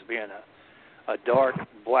describe it as being a dark,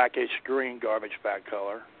 blackish green garbage bag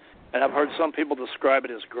color. And I've heard some people describe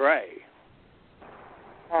it as gray.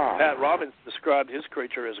 Huh. Pat Robbins described his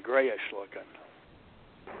creature as grayish looking.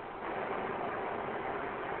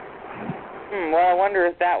 Well, I wonder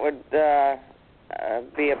if that would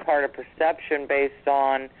be a part of perception based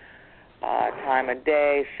on time of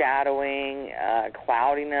day, shadowing,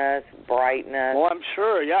 cloudiness, brightness. Well, I'm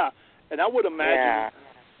sure, yeah. And I would imagine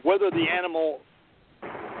whether the animal,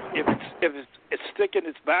 if it's sticking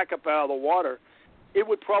its back up out of the water, it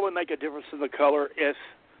would probably make a difference in the color if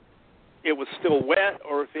it was still wet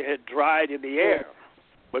or if it had dried in the air.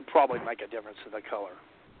 Would probably make a difference in the color.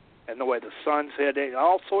 And the way the sun's hitting,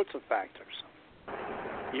 all sorts of factors.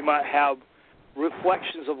 You might have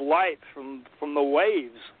reflections of light from the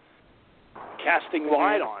waves casting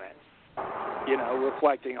light on it,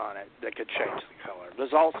 reflecting on it that could change the color.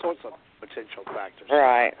 There's all sorts of potential factors.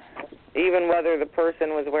 Right. Even whether the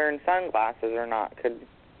person was wearing sunglasses or not could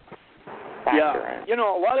factor in. A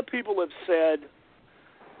lot of people have said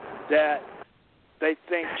that they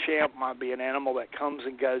think champ might be an animal that comes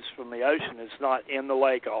and goes from the ocean. It's not in the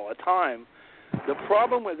lake all the time. The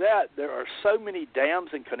problem with that, there are so many dams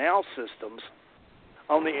and canal systems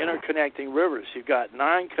on the interconnecting rivers. You've got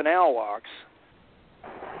 9 canal locks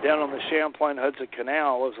down on the Champlain Hudson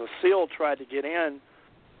Canal. As a seal tried to get in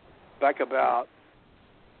back about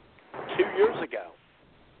 2 years ago,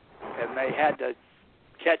 and they had to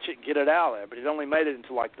catch it and get it out of there, but it only made it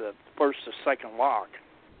into like the first or second lock.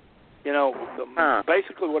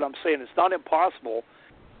 Basically what I'm saying, it's not impossible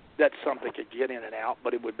that something could get in and out,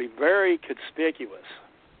 but it would be very conspicuous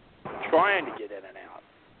trying to get in and out.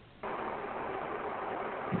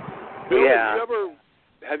 Bill,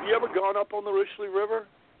 have you ever gone up on the Richelieu River?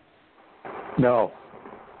 No.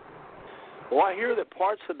 Well, I hear that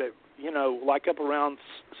parts of it, like up around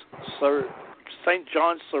St.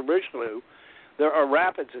 John's sur Richelieu, there are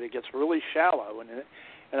rapids and it gets really shallow,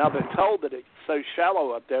 and I've been told that it's so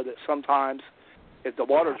shallow up there that sometimes if the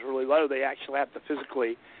water's really low, they actually have to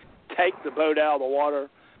physically take the boat out of the water,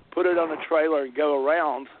 put it on a trailer, and go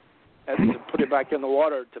around and to put it back in the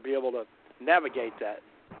water to be able to navigate that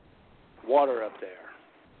water up there.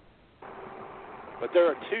 But there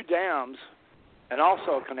are 2 dams and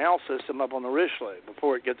also a canal system up on the Richelieu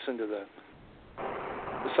before it gets into the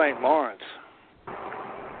St. Lawrence.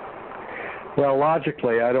 Well,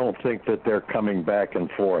 logically, I don't think that they're coming back and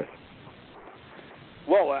forth.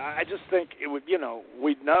 know. I just think it would,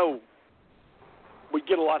 we'd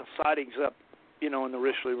get a lot of sightings up, in the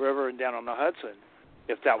Richelieu River and down on the Hudson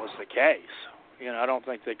if that was the case. I don't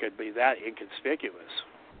think they could be that inconspicuous.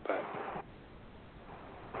 But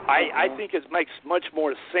I think it makes much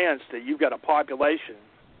more sense that you've got a population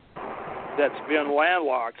that's been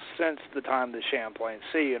landlocked since the time of the Champlain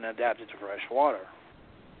Sea and adapted to fresh water.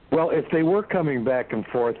 Well, if they were coming back and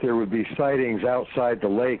forth, there would be sightings outside the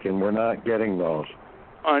lake, and we're not getting those.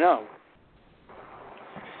 I know.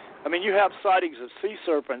 I mean, you have sightings of sea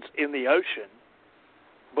serpents in the ocean,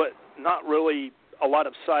 but not really a lot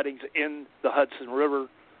of sightings in the Hudson River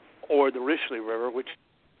or the Richelieu River, which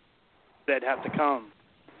they'd have to come.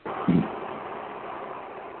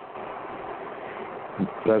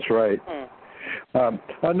 That's right.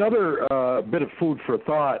 Another bit of food for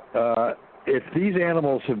thought. If these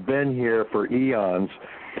animals have been here for eons,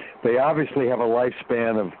 they obviously have a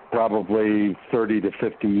lifespan of probably 30 to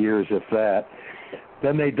 50 years, if that.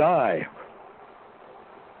 Then they die.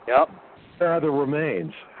 Yep. Where are the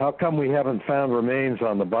remains? How come we haven't found remains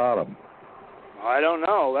on the bottom? I don't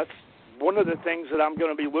know. That's one of the things that I'm going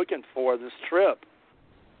to be looking for this trip.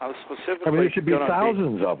 I was specifically. There should be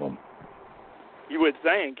thousands of them. You would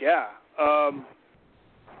think, yeah. A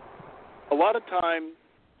lot of time,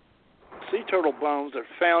 sea turtle bones are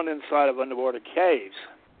found inside of underwater caves,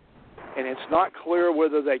 and it's not clear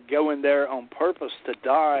whether they go in there on purpose to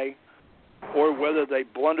die or whether they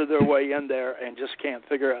blunder their way in there and just can't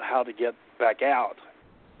figure out how to get back out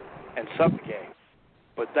and suffocate.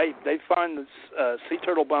 But they find the sea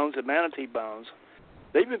turtle bones and manatee bones.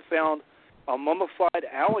 They've even found a mummified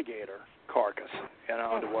alligator carcass in an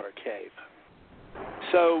underwater cave.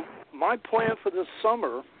 So my plan for this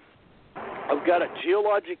summer, I've got a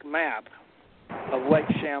geologic map of Lake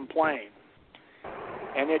Champlain,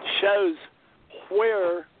 and it shows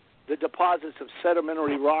where the deposits of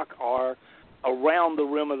sedimentary rock are around the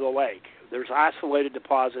rim of the lake. There's isolated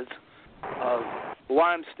deposits of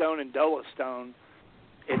limestone and dolostone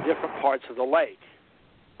in different parts of the lake.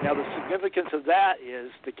 Now, the significance of that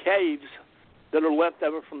is the caves that are left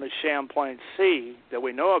over from the Champlain Sea that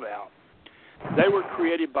we know about. They were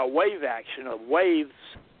created by wave action of waves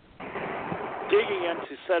digging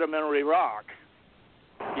into sedimentary rock,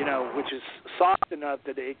 which is soft enough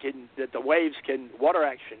that the waves water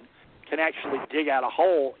action can actually dig out a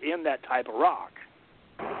hole in that type of rock.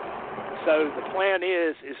 So the plan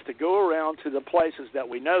is to go around to the places that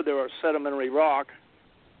we know there are sedimentary rock,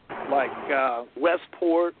 like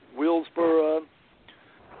Westport, Willsboro,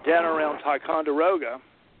 down around Ticonderoga,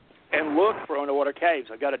 and look for underwater caves.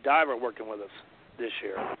 I've got a diver working with us this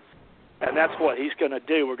year, and that's what he's going to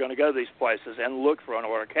do. We're going to go to these places and look for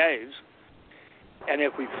underwater caves, and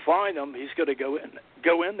if we find them, he's going to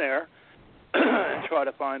go in there and try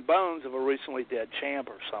to find bones of a recently dead champ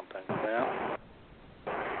or something. Yeah.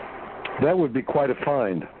 That would be quite a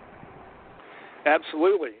find.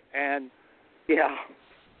 Absolutely, and yeah.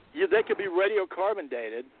 They could be radiocarbon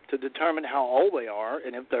dated to determine how old they are,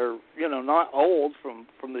 and if they're, not old from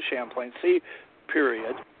the Champlain Sea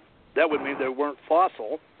period, that would mean they weren't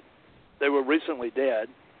fossil. They were recently dead.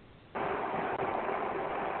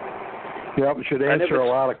 Yeah, it should answer a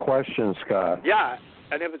lot of questions, Scott. Yeah,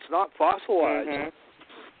 and if it's not fossilized,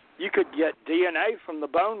 you could get DNA from the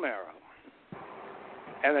bone marrow,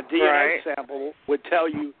 and the DNA sample would tell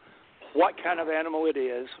you what kind of animal it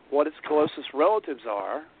is, what its closest relatives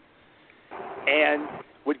are, and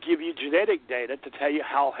would give you genetic data to tell you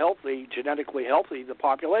how genetically healthy the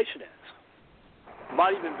population is.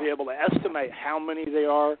 Might even be able to estimate how many they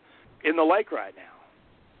are in the lake right now.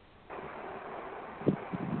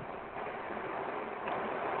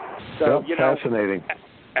 So, fascinating.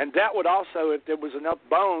 And that would also, if there was enough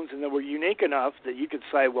bones and they were unique enough that you could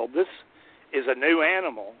say, well, this is a new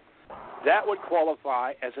animal, that would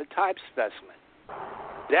qualify as a type specimen.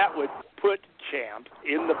 That would put Champ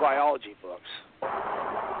in the biology books.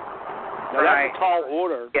 Now, that's a tall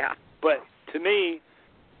order, but to me,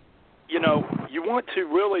 you want to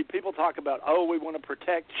really, people talk about, we want to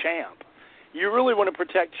protect Champ. You really want to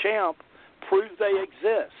protect Champ, prove they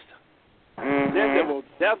exist. Then there will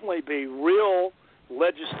definitely be real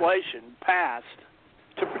legislation passed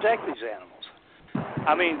to protect these animals.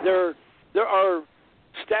 I mean, there are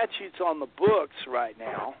statutes on the books right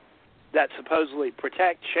now that supposedly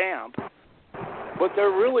protect Champ, but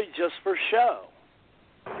they're really just for show.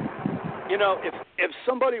 If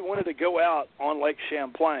somebody wanted to go out on Lake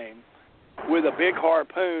Champlain with a big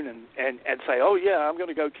harpoon and say, oh, yeah, I'm going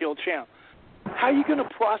to go kill Champ, how are you going to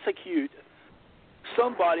prosecute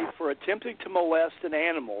somebody for attempting to molest an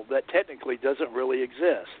animal that technically doesn't really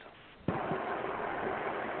exist?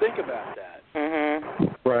 Think about that.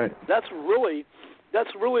 Right. That's really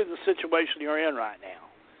the situation you're in right now.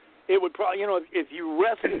 It would probably, if you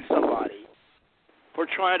arrested somebody for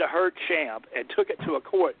trying to hurt Champ and took it to a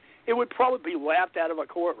court, it would probably be laughed out of a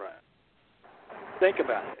courtroom. Think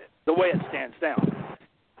about it, the way it stands now.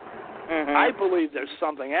 I believe there's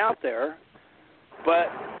something out there, but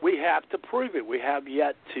we have to prove it. We have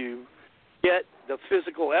yet to get the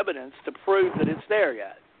physical evidence to prove that it's there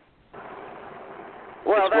yet.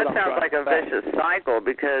 Well, that sounds like a vicious cycle,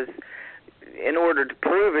 because in order to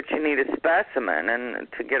prove it, you need a specimen, and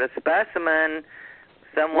to get a specimen,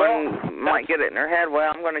 someone might get it in their head,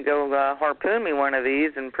 well, I'm going to go harpoon me one of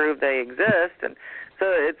these and prove they exist. And so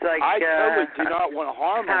it's like, I totally do not want to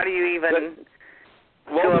harm them. How do you even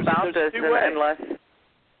go about this unless...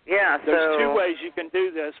 Yeah, there's two ways you can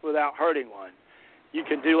do this without hurting one. You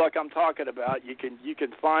can do like I'm talking about. You can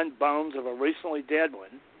find bones of a recently dead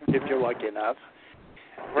one, if you're lucky enough.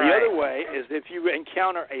 Right. The other way is if you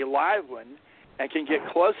encounter a live one and can get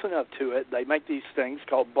close enough to it, they make these things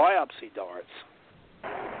called biopsy darts.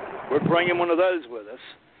 We're bringing one of those with us.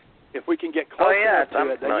 If we can get close enough to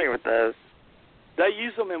it, I'm familiar with those. They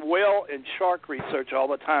use them in whale and shark research all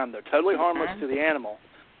the time. They're totally harmless to the animal.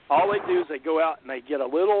 All they do is they go out and they get a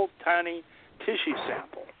little tiny tissue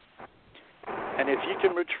sample. And if you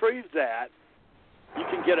can retrieve that, you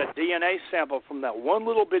can get a DNA sample from that one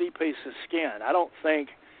little bitty piece of skin. I don't think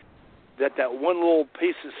that one little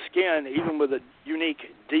piece of skin, even with a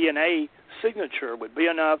unique DNA signature, would be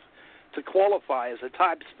enough to qualify as a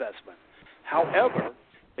type specimen. However,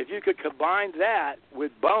 if you could combine that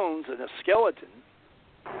with bones and a skeleton,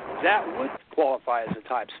 that would qualify as a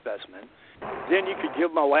type specimen. Then you could give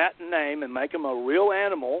them a Latin name and make them a real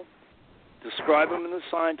animal, describe them in the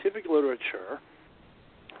scientific literature,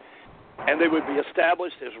 and they would be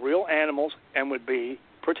established as real animals and would be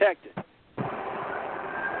protected.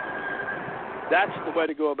 That's the way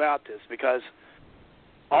to go about this, because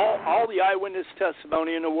all the eyewitness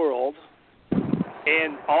testimony in the world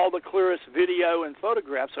and all the clearest video and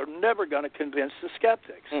photographs are never going to convince the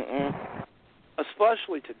skeptics.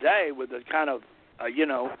 Especially today with the kind of,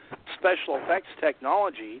 special effects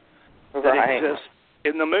technology that exists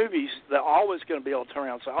in the movies. They're always going to be able to turn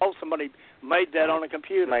around and say, somebody made that on a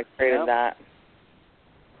computer. Somebody created that.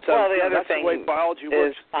 So well, the other that's thing the way biology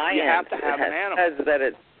works. Science you have to have an animal. Says that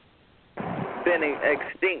it's been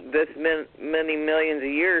extinct this many millions of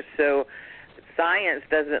years, so science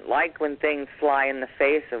doesn't like when things fly in the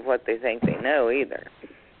face of what they think they know either.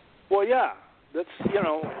 Well, yeah. That's,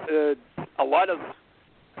 a lot of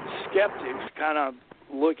skeptics kind of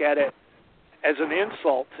look at it as an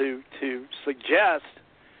insult to suggest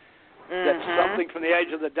that something from the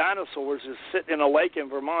age of the dinosaurs is sitting in a lake in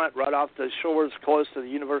Vermont right off the shores close to the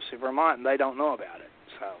University of Vermont, and they don't know about it.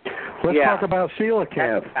 So let's talk about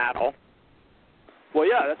coelacanth. Battle. Well,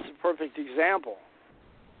 yeah, that's a perfect example.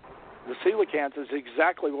 The coelacanth is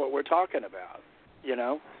exactly what we're talking about,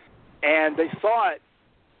 And they thought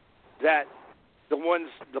that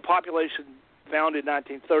the population found in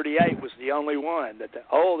 1938 was the only one,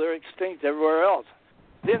 they're extinct everywhere else.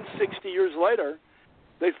 Then 60 years later,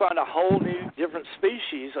 they found a whole new different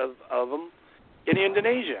species of them in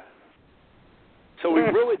Indonesia. So we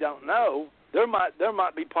really don't know. There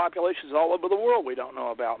might be populations all over the world we don't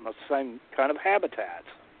know about in the same kind of habitats.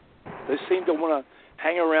 They seem to want to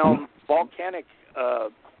hang around volcanic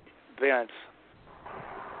vents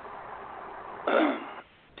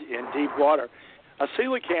in deep water. A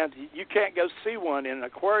coelacanth, you can't go see one in an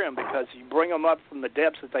aquarium because you bring them up from the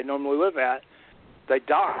depths that they normally live at, they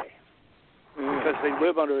die because they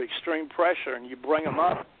live under extreme pressure, and you bring them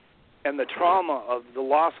up, and the trauma of the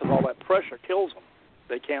loss of all that pressure kills them.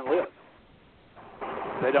 They can't live.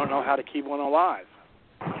 They don't know how to keep one alive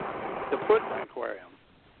to put in an aquarium.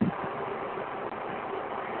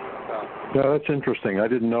 So, yeah, that's interesting. I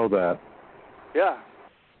didn't know that. Yeah.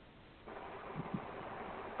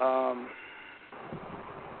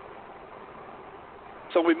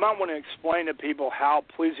 So we might want to explain to people how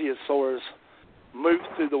plesiosaurs move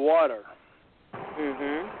through the water.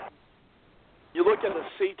 You look at a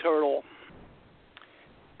sea turtle,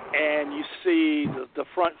 and you see the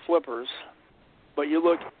front flippers, but you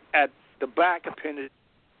look at the back appendage,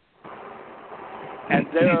 and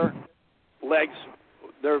their legs,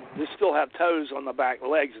 they still have toes on the back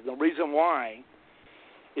legs. And the reason why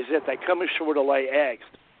is that they come ashore to lay eggs.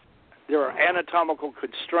 There are anatomical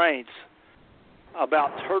constraints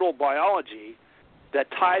about turtle biology that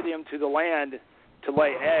tie them to the land to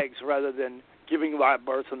lay eggs rather than giving live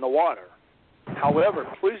birth in the water. However,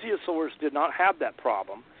 plesiosaurs did not have that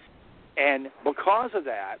problem, and because of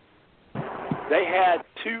that, they had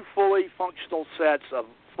two fully functional sets of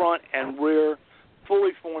front and rear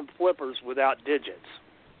fully formed flippers without digits.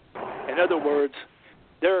 In other words,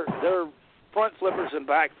 their front flippers and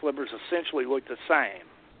back flippers essentially look the same.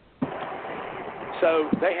 So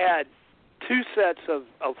they had two sets of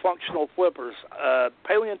functional flippers.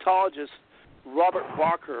 Paleontologist Robert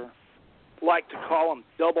Walker liked to call them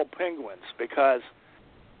double penguins because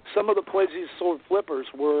some of the plesiosaur flippers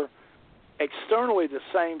were externally the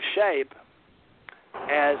same shape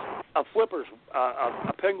as a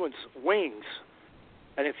penguin's wings.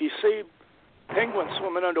 And if you see penguins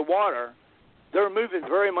swimming underwater, they're moving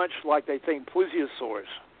very much like they think plesiosaurs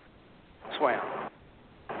swam,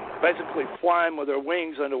 basically flying with their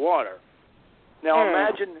wings underwater. Now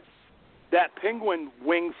imagine that penguin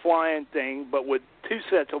wing flying thing, but with two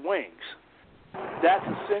sets of wings. That's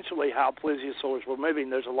essentially how plesiosaurs were moving.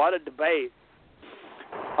 There's a lot of debate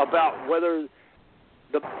about whether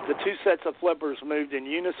the two sets of flippers moved in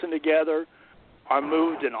unison together or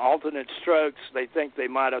moved in alternate strokes. They think they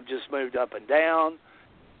might have just moved up and down,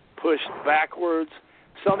 pushed backwards.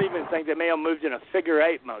 Some even think they may have moved in a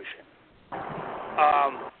figure-8 motion.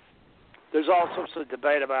 There's all sorts of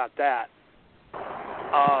debate about that.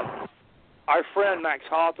 Our friend Max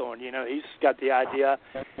Hawthorne, he's got the idea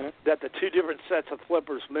that the two different sets of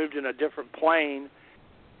flippers moved in a different plane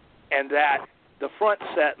and that the front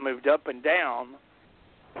set moved up and down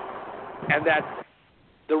and that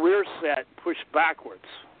the rear set pushed backwards.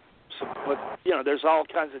 So, but, there's all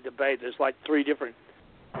kinds of debate. There's like three different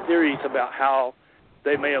theories about how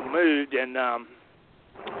they may have moved, and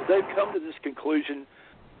they've come to this conclusion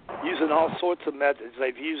using all sorts of methods.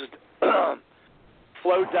 They've used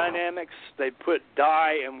flow dynamics. They put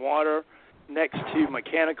dye and water next to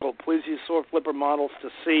mechanical plesiosaur flipper models to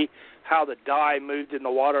see how the dye moved in the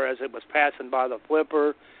water as it was passing by the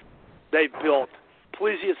flipper. They built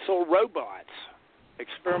plesiosaur robots,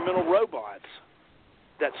 experimental robots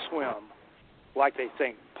that swim like they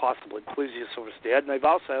think possibly plesiosaurs did. And they've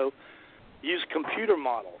also used computer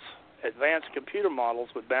models, advanced computer models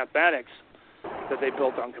with mathematics that they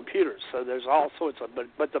built on computers. So there's all sorts of,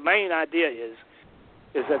 but the main idea is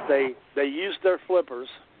that they use their flippers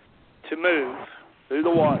to move through the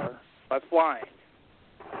water by flying.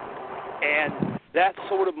 And that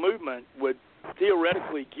sort of movement would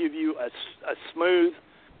theoretically give you a smooth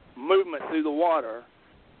movement through the water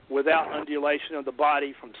without undulation of the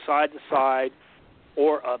body from side to side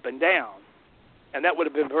or up and down. And that would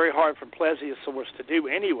have been very hard for plesiosaurs to do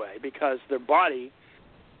anyway because their body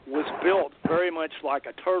was built very much like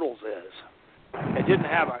a turtle's is.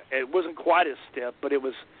 It wasn't quite as stiff, but it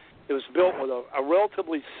was built with a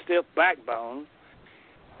relatively stiff backbone,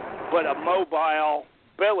 but a mobile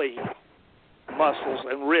belly muscles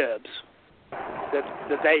and ribs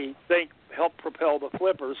that they think help propel the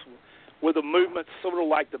flippers with a movement sort of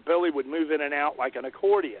like the belly would move in and out like an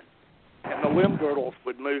accordion, and the limb girdles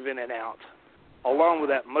would move in and out along with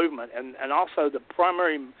that movement, and also the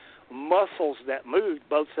primary muscles that moved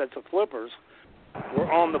both sets of flippers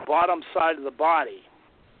were on the bottom side of the body.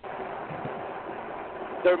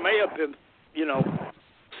 There may have been,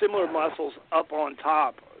 similar muscles up on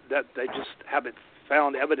top that they just haven't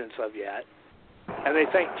found evidence of yet. And they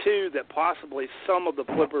think, too, that possibly some of the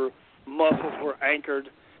flipper muscles were anchored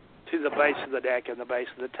to the base of the neck and the base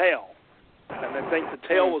of the tail. And they think the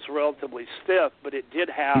tail was relatively stiff, but it did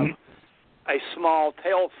have a small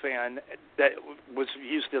tail fin that was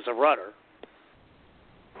used as a rudder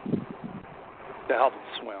to help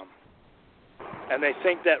it swim. And they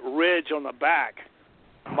think that ridge on the back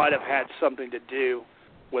might have had something to do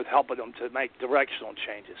with helping them to make directional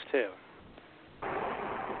changes, too.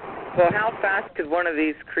 Well, how fast could one of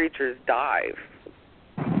these creatures dive?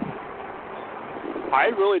 I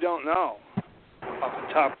really don't know off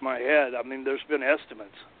the top of my head. I mean, there's been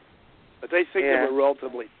estimates, but they think they were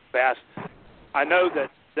relatively fast. I know that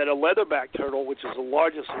a leatherback turtle, which is the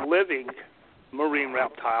largest living marine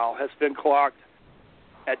reptile, has been clocked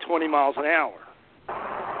at 20 miles an hour.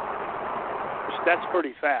 That's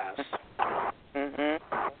pretty fast. Mm-hmm.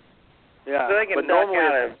 Yeah, so they can but duck normally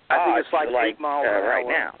out of I think it's like 8 miles an hour. Right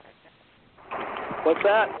now. What's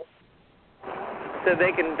that? So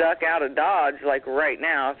they can duck out of Dodge like right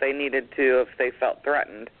now if they needed to, if they felt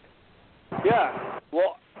threatened. Yeah.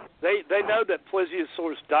 Well, they know that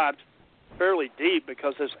plesiosaurs dived fairly deep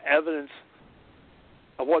because there's evidence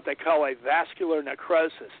of what they call a vascular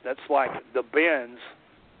necrosis. That's like the bends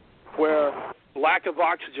where lack of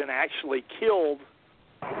oxygen actually killed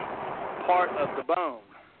part of the bone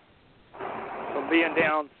from being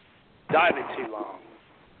down diving too long.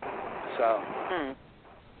 So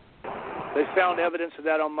they found evidence of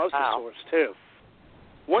that on mosasaurs too.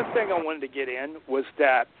 One thing I wanted to get in was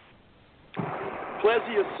that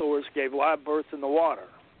plesiosaurs gave live birth in the water.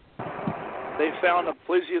 They found a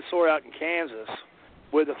plesiosaur out in Kansas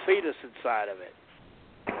with a fetus inside of it.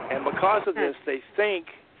 And because of this, they think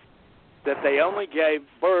that they only gave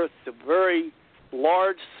birth to very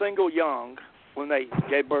large single young when they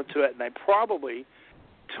gave birth to it, and they probably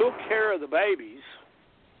took care of the babies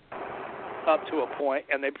up to a point,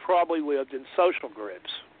 and they probably lived in social groups.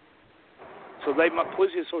 So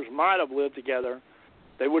plesiosaurs might have lived together.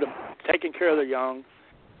 They would have taken care of their young,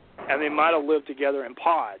 and they might have lived together in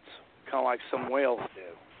pods, kind of like some whales do.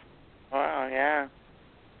 Wow, yeah.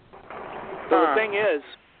 So the thing is,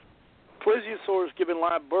 plesiosaurs giving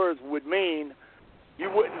live birth would mean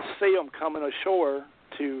you wouldn't see them coming ashore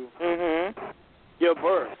to give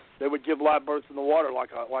birth. They would give live birth in the water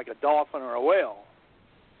like a dolphin or a whale.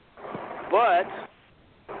 But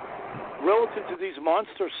relative to these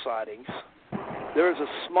monster sightings, there is a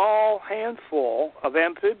small handful of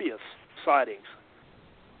amphibious sightings.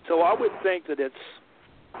 So I would think that it's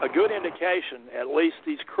a good indication, at least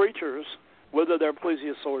these creatures, whether they're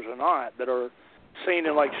plesiosaurs or not, that are seen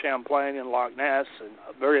in Lake Champlain and Loch Ness and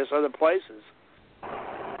various other places,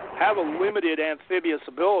 have a limited amphibious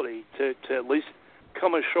ability to at least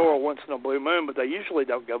come ashore once in a blue moon, but they usually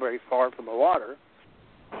don't go very far from the water.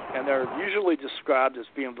 And they're usually described as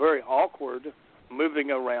being very awkward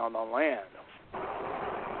moving around on land.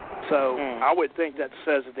 So I would think that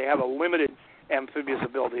says that they have a limited amphibious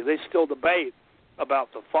ability. They still debate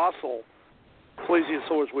about the fossil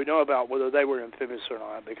plesiosaurs we know about, whether they were amphibious or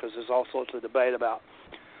not, because there's all sorts of debate about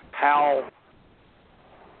how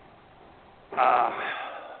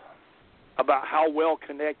well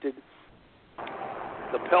connected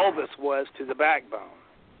the pelvis was to the backbone.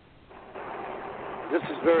 This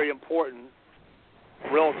is very important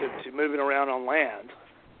relative to moving around on land.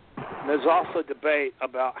 And there's also debate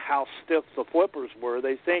about how stiff the flippers were.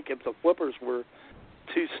 They think if the flippers were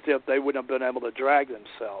too stiff, they wouldn't have been able to drag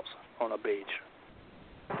themselves on a beach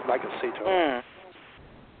like a sea turtle.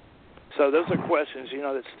 So those are questions,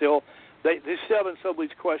 that still, they still haven't settled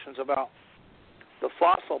these questions about the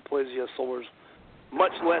fossil plesiosaurs,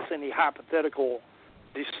 much less any hypothetical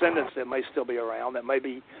descendants that may still be around that may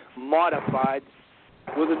be modified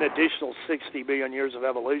with an additional 60 billion years of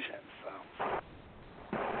evolution.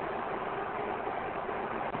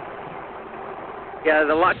 Yeah,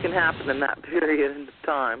 a lot can happen in that period of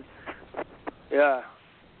time. Yeah.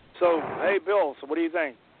 So, hey, Bill, so what do you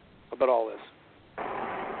think about all this?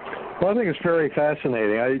 Well, I think it's very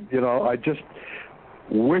fascinating. I just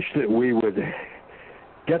wish that we would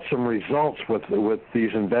get some results with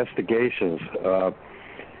these investigations.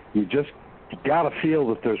 You just got to feel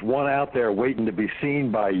that there's one out there waiting to be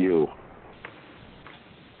seen by you.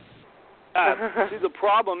 See, the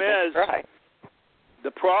problem is, right.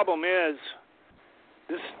 The problem is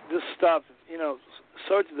this stuff.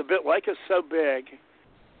 So the lake is so big,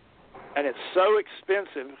 and it's so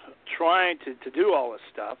expensive trying to do all this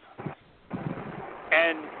stuff.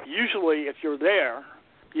 And usually, if you're there,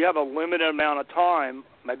 you have a limited amount of time,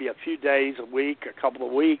 maybe a few days, a week, a couple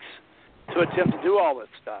of weeks, to attempt to do all this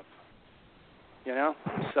stuff.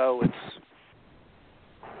 So it's...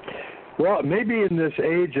 Well, maybe in this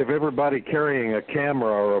age of everybody carrying a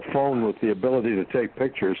camera or a phone with the ability to take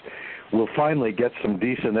pictures, we'll finally get some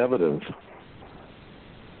decent evidence.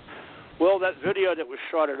 Well, that video that was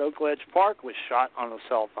shot at Oak Ledge Park was shot on a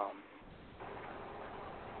cell phone.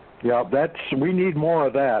 Yeah, we need more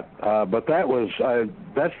of that. But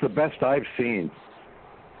that's the best I've seen.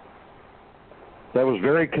 That was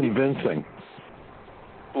very convincing.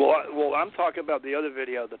 Well, I'm talking about the other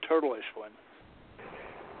video, the turtle-ish one.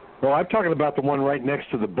 Well, I'm talking about the one right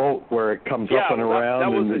next to the boat where it comes up and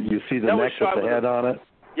around and you see the neck with the head on it.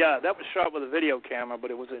 Yeah, that was shot with a video camera,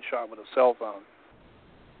 but it wasn't shot with a cell phone.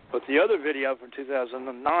 But the other video from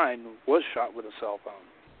 2009 was shot with a cell phone.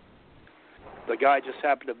 The guy just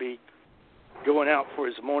happened to be going out for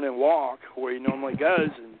his morning walk where he normally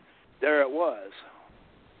goes, and there it was.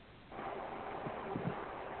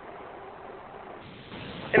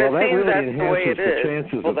 And well, that really that's the way enhances the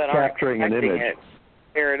chances of capturing an image.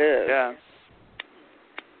 Here it is. Yeah.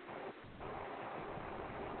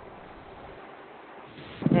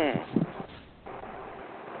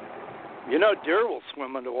 Deer will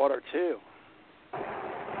swim underwater too.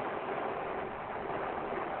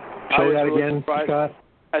 Say that again, Scott?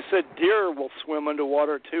 I said deer will swim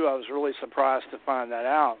underwater too. I was really surprised to find that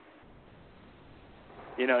out.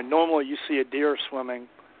 Normally you see a deer swimming,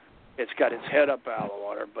 it's got its head up out of the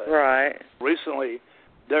water, but recently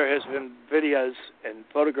there has been videos and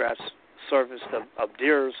photographs surfaced of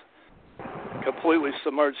deers completely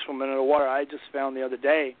submerged swimming in the water. I just found the other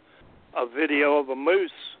day a video of a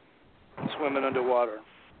moose swimming underwater.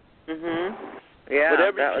 Mhm. Yeah. But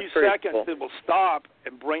every that was few pretty seconds cool. it will stop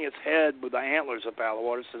and bring its head with the antlers up out of the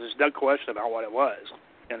water, so there's no question about what it was,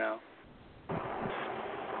 you know.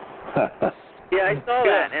 Yeah, I saw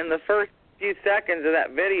that. In the first few seconds of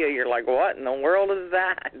that video, you're like, what in the world is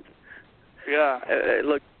that? Yeah. It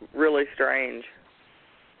looked really strange.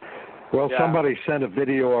 Well, Yeah. somebody sent a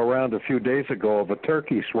video around a few days ago of a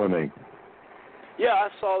turkey swimming. Yeah, I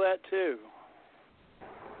saw that too.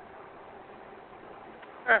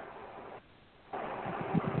 Huh.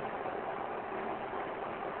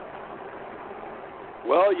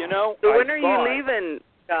 Well, you know, So I when are you thought leaving,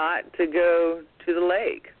 Scott, to go to the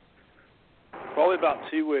lake? Probably about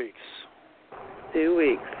 2 weeks. 2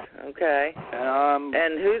 weeks. Okay.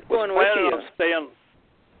 And who's going with you? On staying.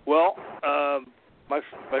 Well, my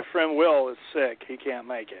friend Will is sick. He can't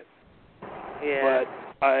make it. Yeah.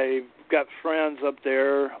 But I've got friends up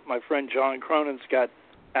there. My friend John Cronin's got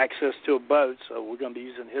access to a boat, so we're going to be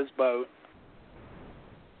using his boat.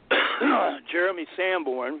 Jeremy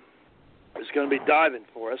Sanborn is going to be diving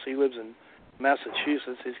for us. He lives in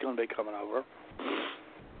Massachusetts. He's going to be coming over.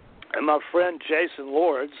 And my friend Jason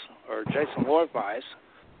Lords, or Jason Lordweiss,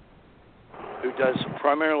 who does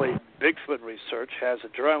primarily Bigfoot research, has a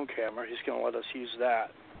drone camera. He's going to let us use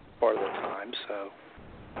that part of the time. So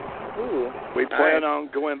Ooh, we plan on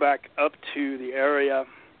going back up to the area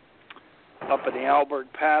up in the Albert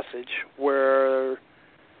Passage where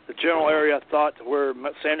the general area thought where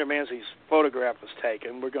Sandra Manzi's photograph was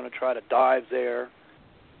taken. We're going to try to dive there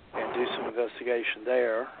and do some investigation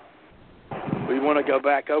there. We want to go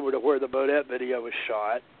back over to where the Bodette video was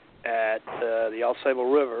shot at the El Sable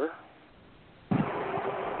River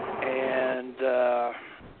and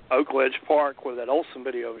Oak Ledge Park where that Olson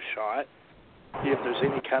video was shot. See if there's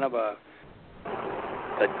any kind of a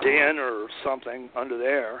den or something under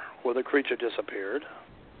there where the creature disappeared.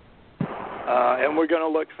 And we're going to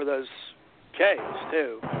look for those caves,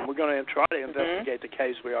 too. And we're going to try to investigate the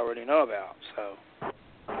caves we already know about. So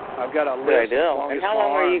I've got a list. Good idea. And how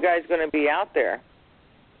long are you guys going to be out there?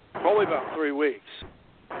 Probably about 3 weeks.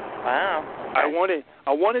 Wow. I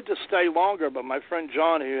wanted to stay longer, but my friend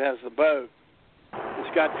John, who has the boat,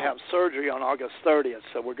 has got to have surgery on August 30th,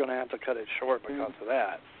 so we're going to have to cut it short because of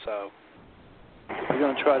that. So we're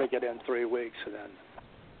going to try to get in 3 weeks, and then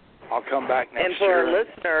I'll come back next year. And for our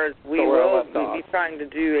listeners, we will be trying to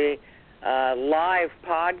do a live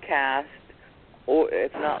podcast, or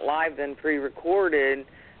if not live, then pre-recorded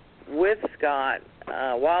with Scott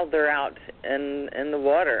while they're out in the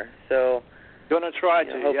water. So going to try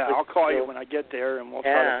to, yeah. I'll call you when I get there, and we'll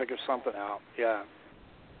try to figure something out. Yeah.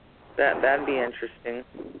 That'd be interesting.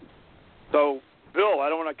 So, Bill, I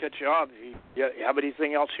don't want to cut you off. You have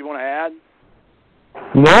anything else you want to add?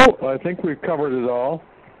 No, I think we've covered it all.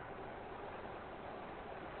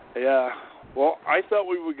 Yeah. Well, I thought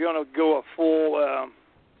we were going to go a full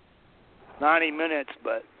 90 minutes,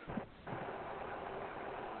 but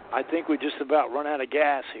I think we just about run out of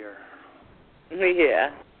gas here.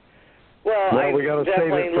 Yeah. Well, we got to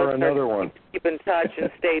save it for another one. Keep in touch and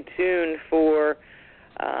stay tuned for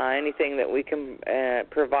anything that we can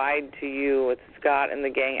provide to you with Scott and the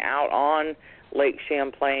gang out on Lake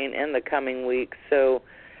Champlain in the coming weeks. So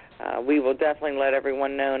we will definitely let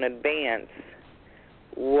everyone know in advance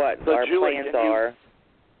what our Julie, plans are.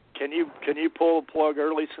 Can you pull the plug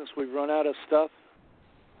early since we've run out of stuff?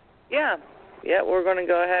 Yeah, we're going to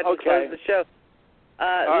go ahead and close the show.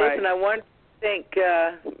 Listen, I want to thank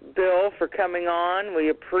Bill for coming on. We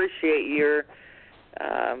appreciate your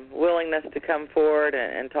willingness to come forward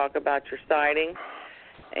and talk about your sighting.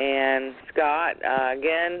 And Scott,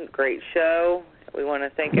 again, great show. We want to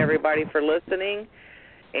thank everybody for listening,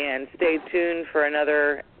 and stay tuned for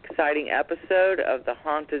another exciting episode of The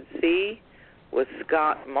Haunted Sea with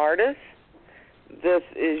Scott Mardis. This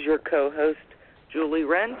is your co-host, Julie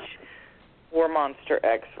Rench, for Monster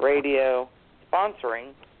X Radio,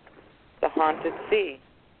 sponsoring The Haunted Sea.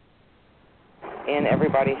 And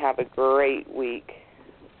everybody have a great week.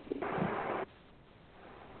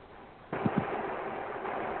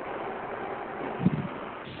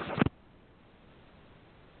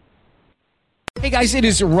 Hey guys, it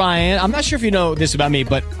is Ryan. I'm not sure if you know this about me,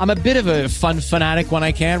 but I'm a bit of a fun fanatic when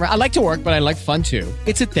I can. I like to work, but I like fun too.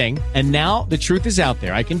 It's a thing. And now the truth is out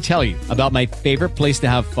there. I can tell you about my favorite place to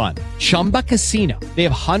have fun. Chumba Casino. They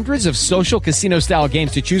have hundreds of social casino style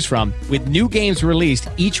games to choose from with new games released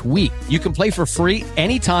each week. You can play for free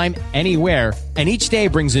anytime, anywhere. And each day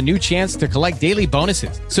brings a new chance to collect daily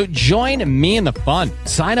bonuses. So join me in the fun.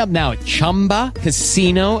 Sign up now at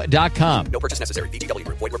ChumbaCasino.com. No purchase necessary. VGW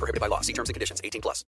Group. Void where prohibited by law. See terms and conditions. 18+.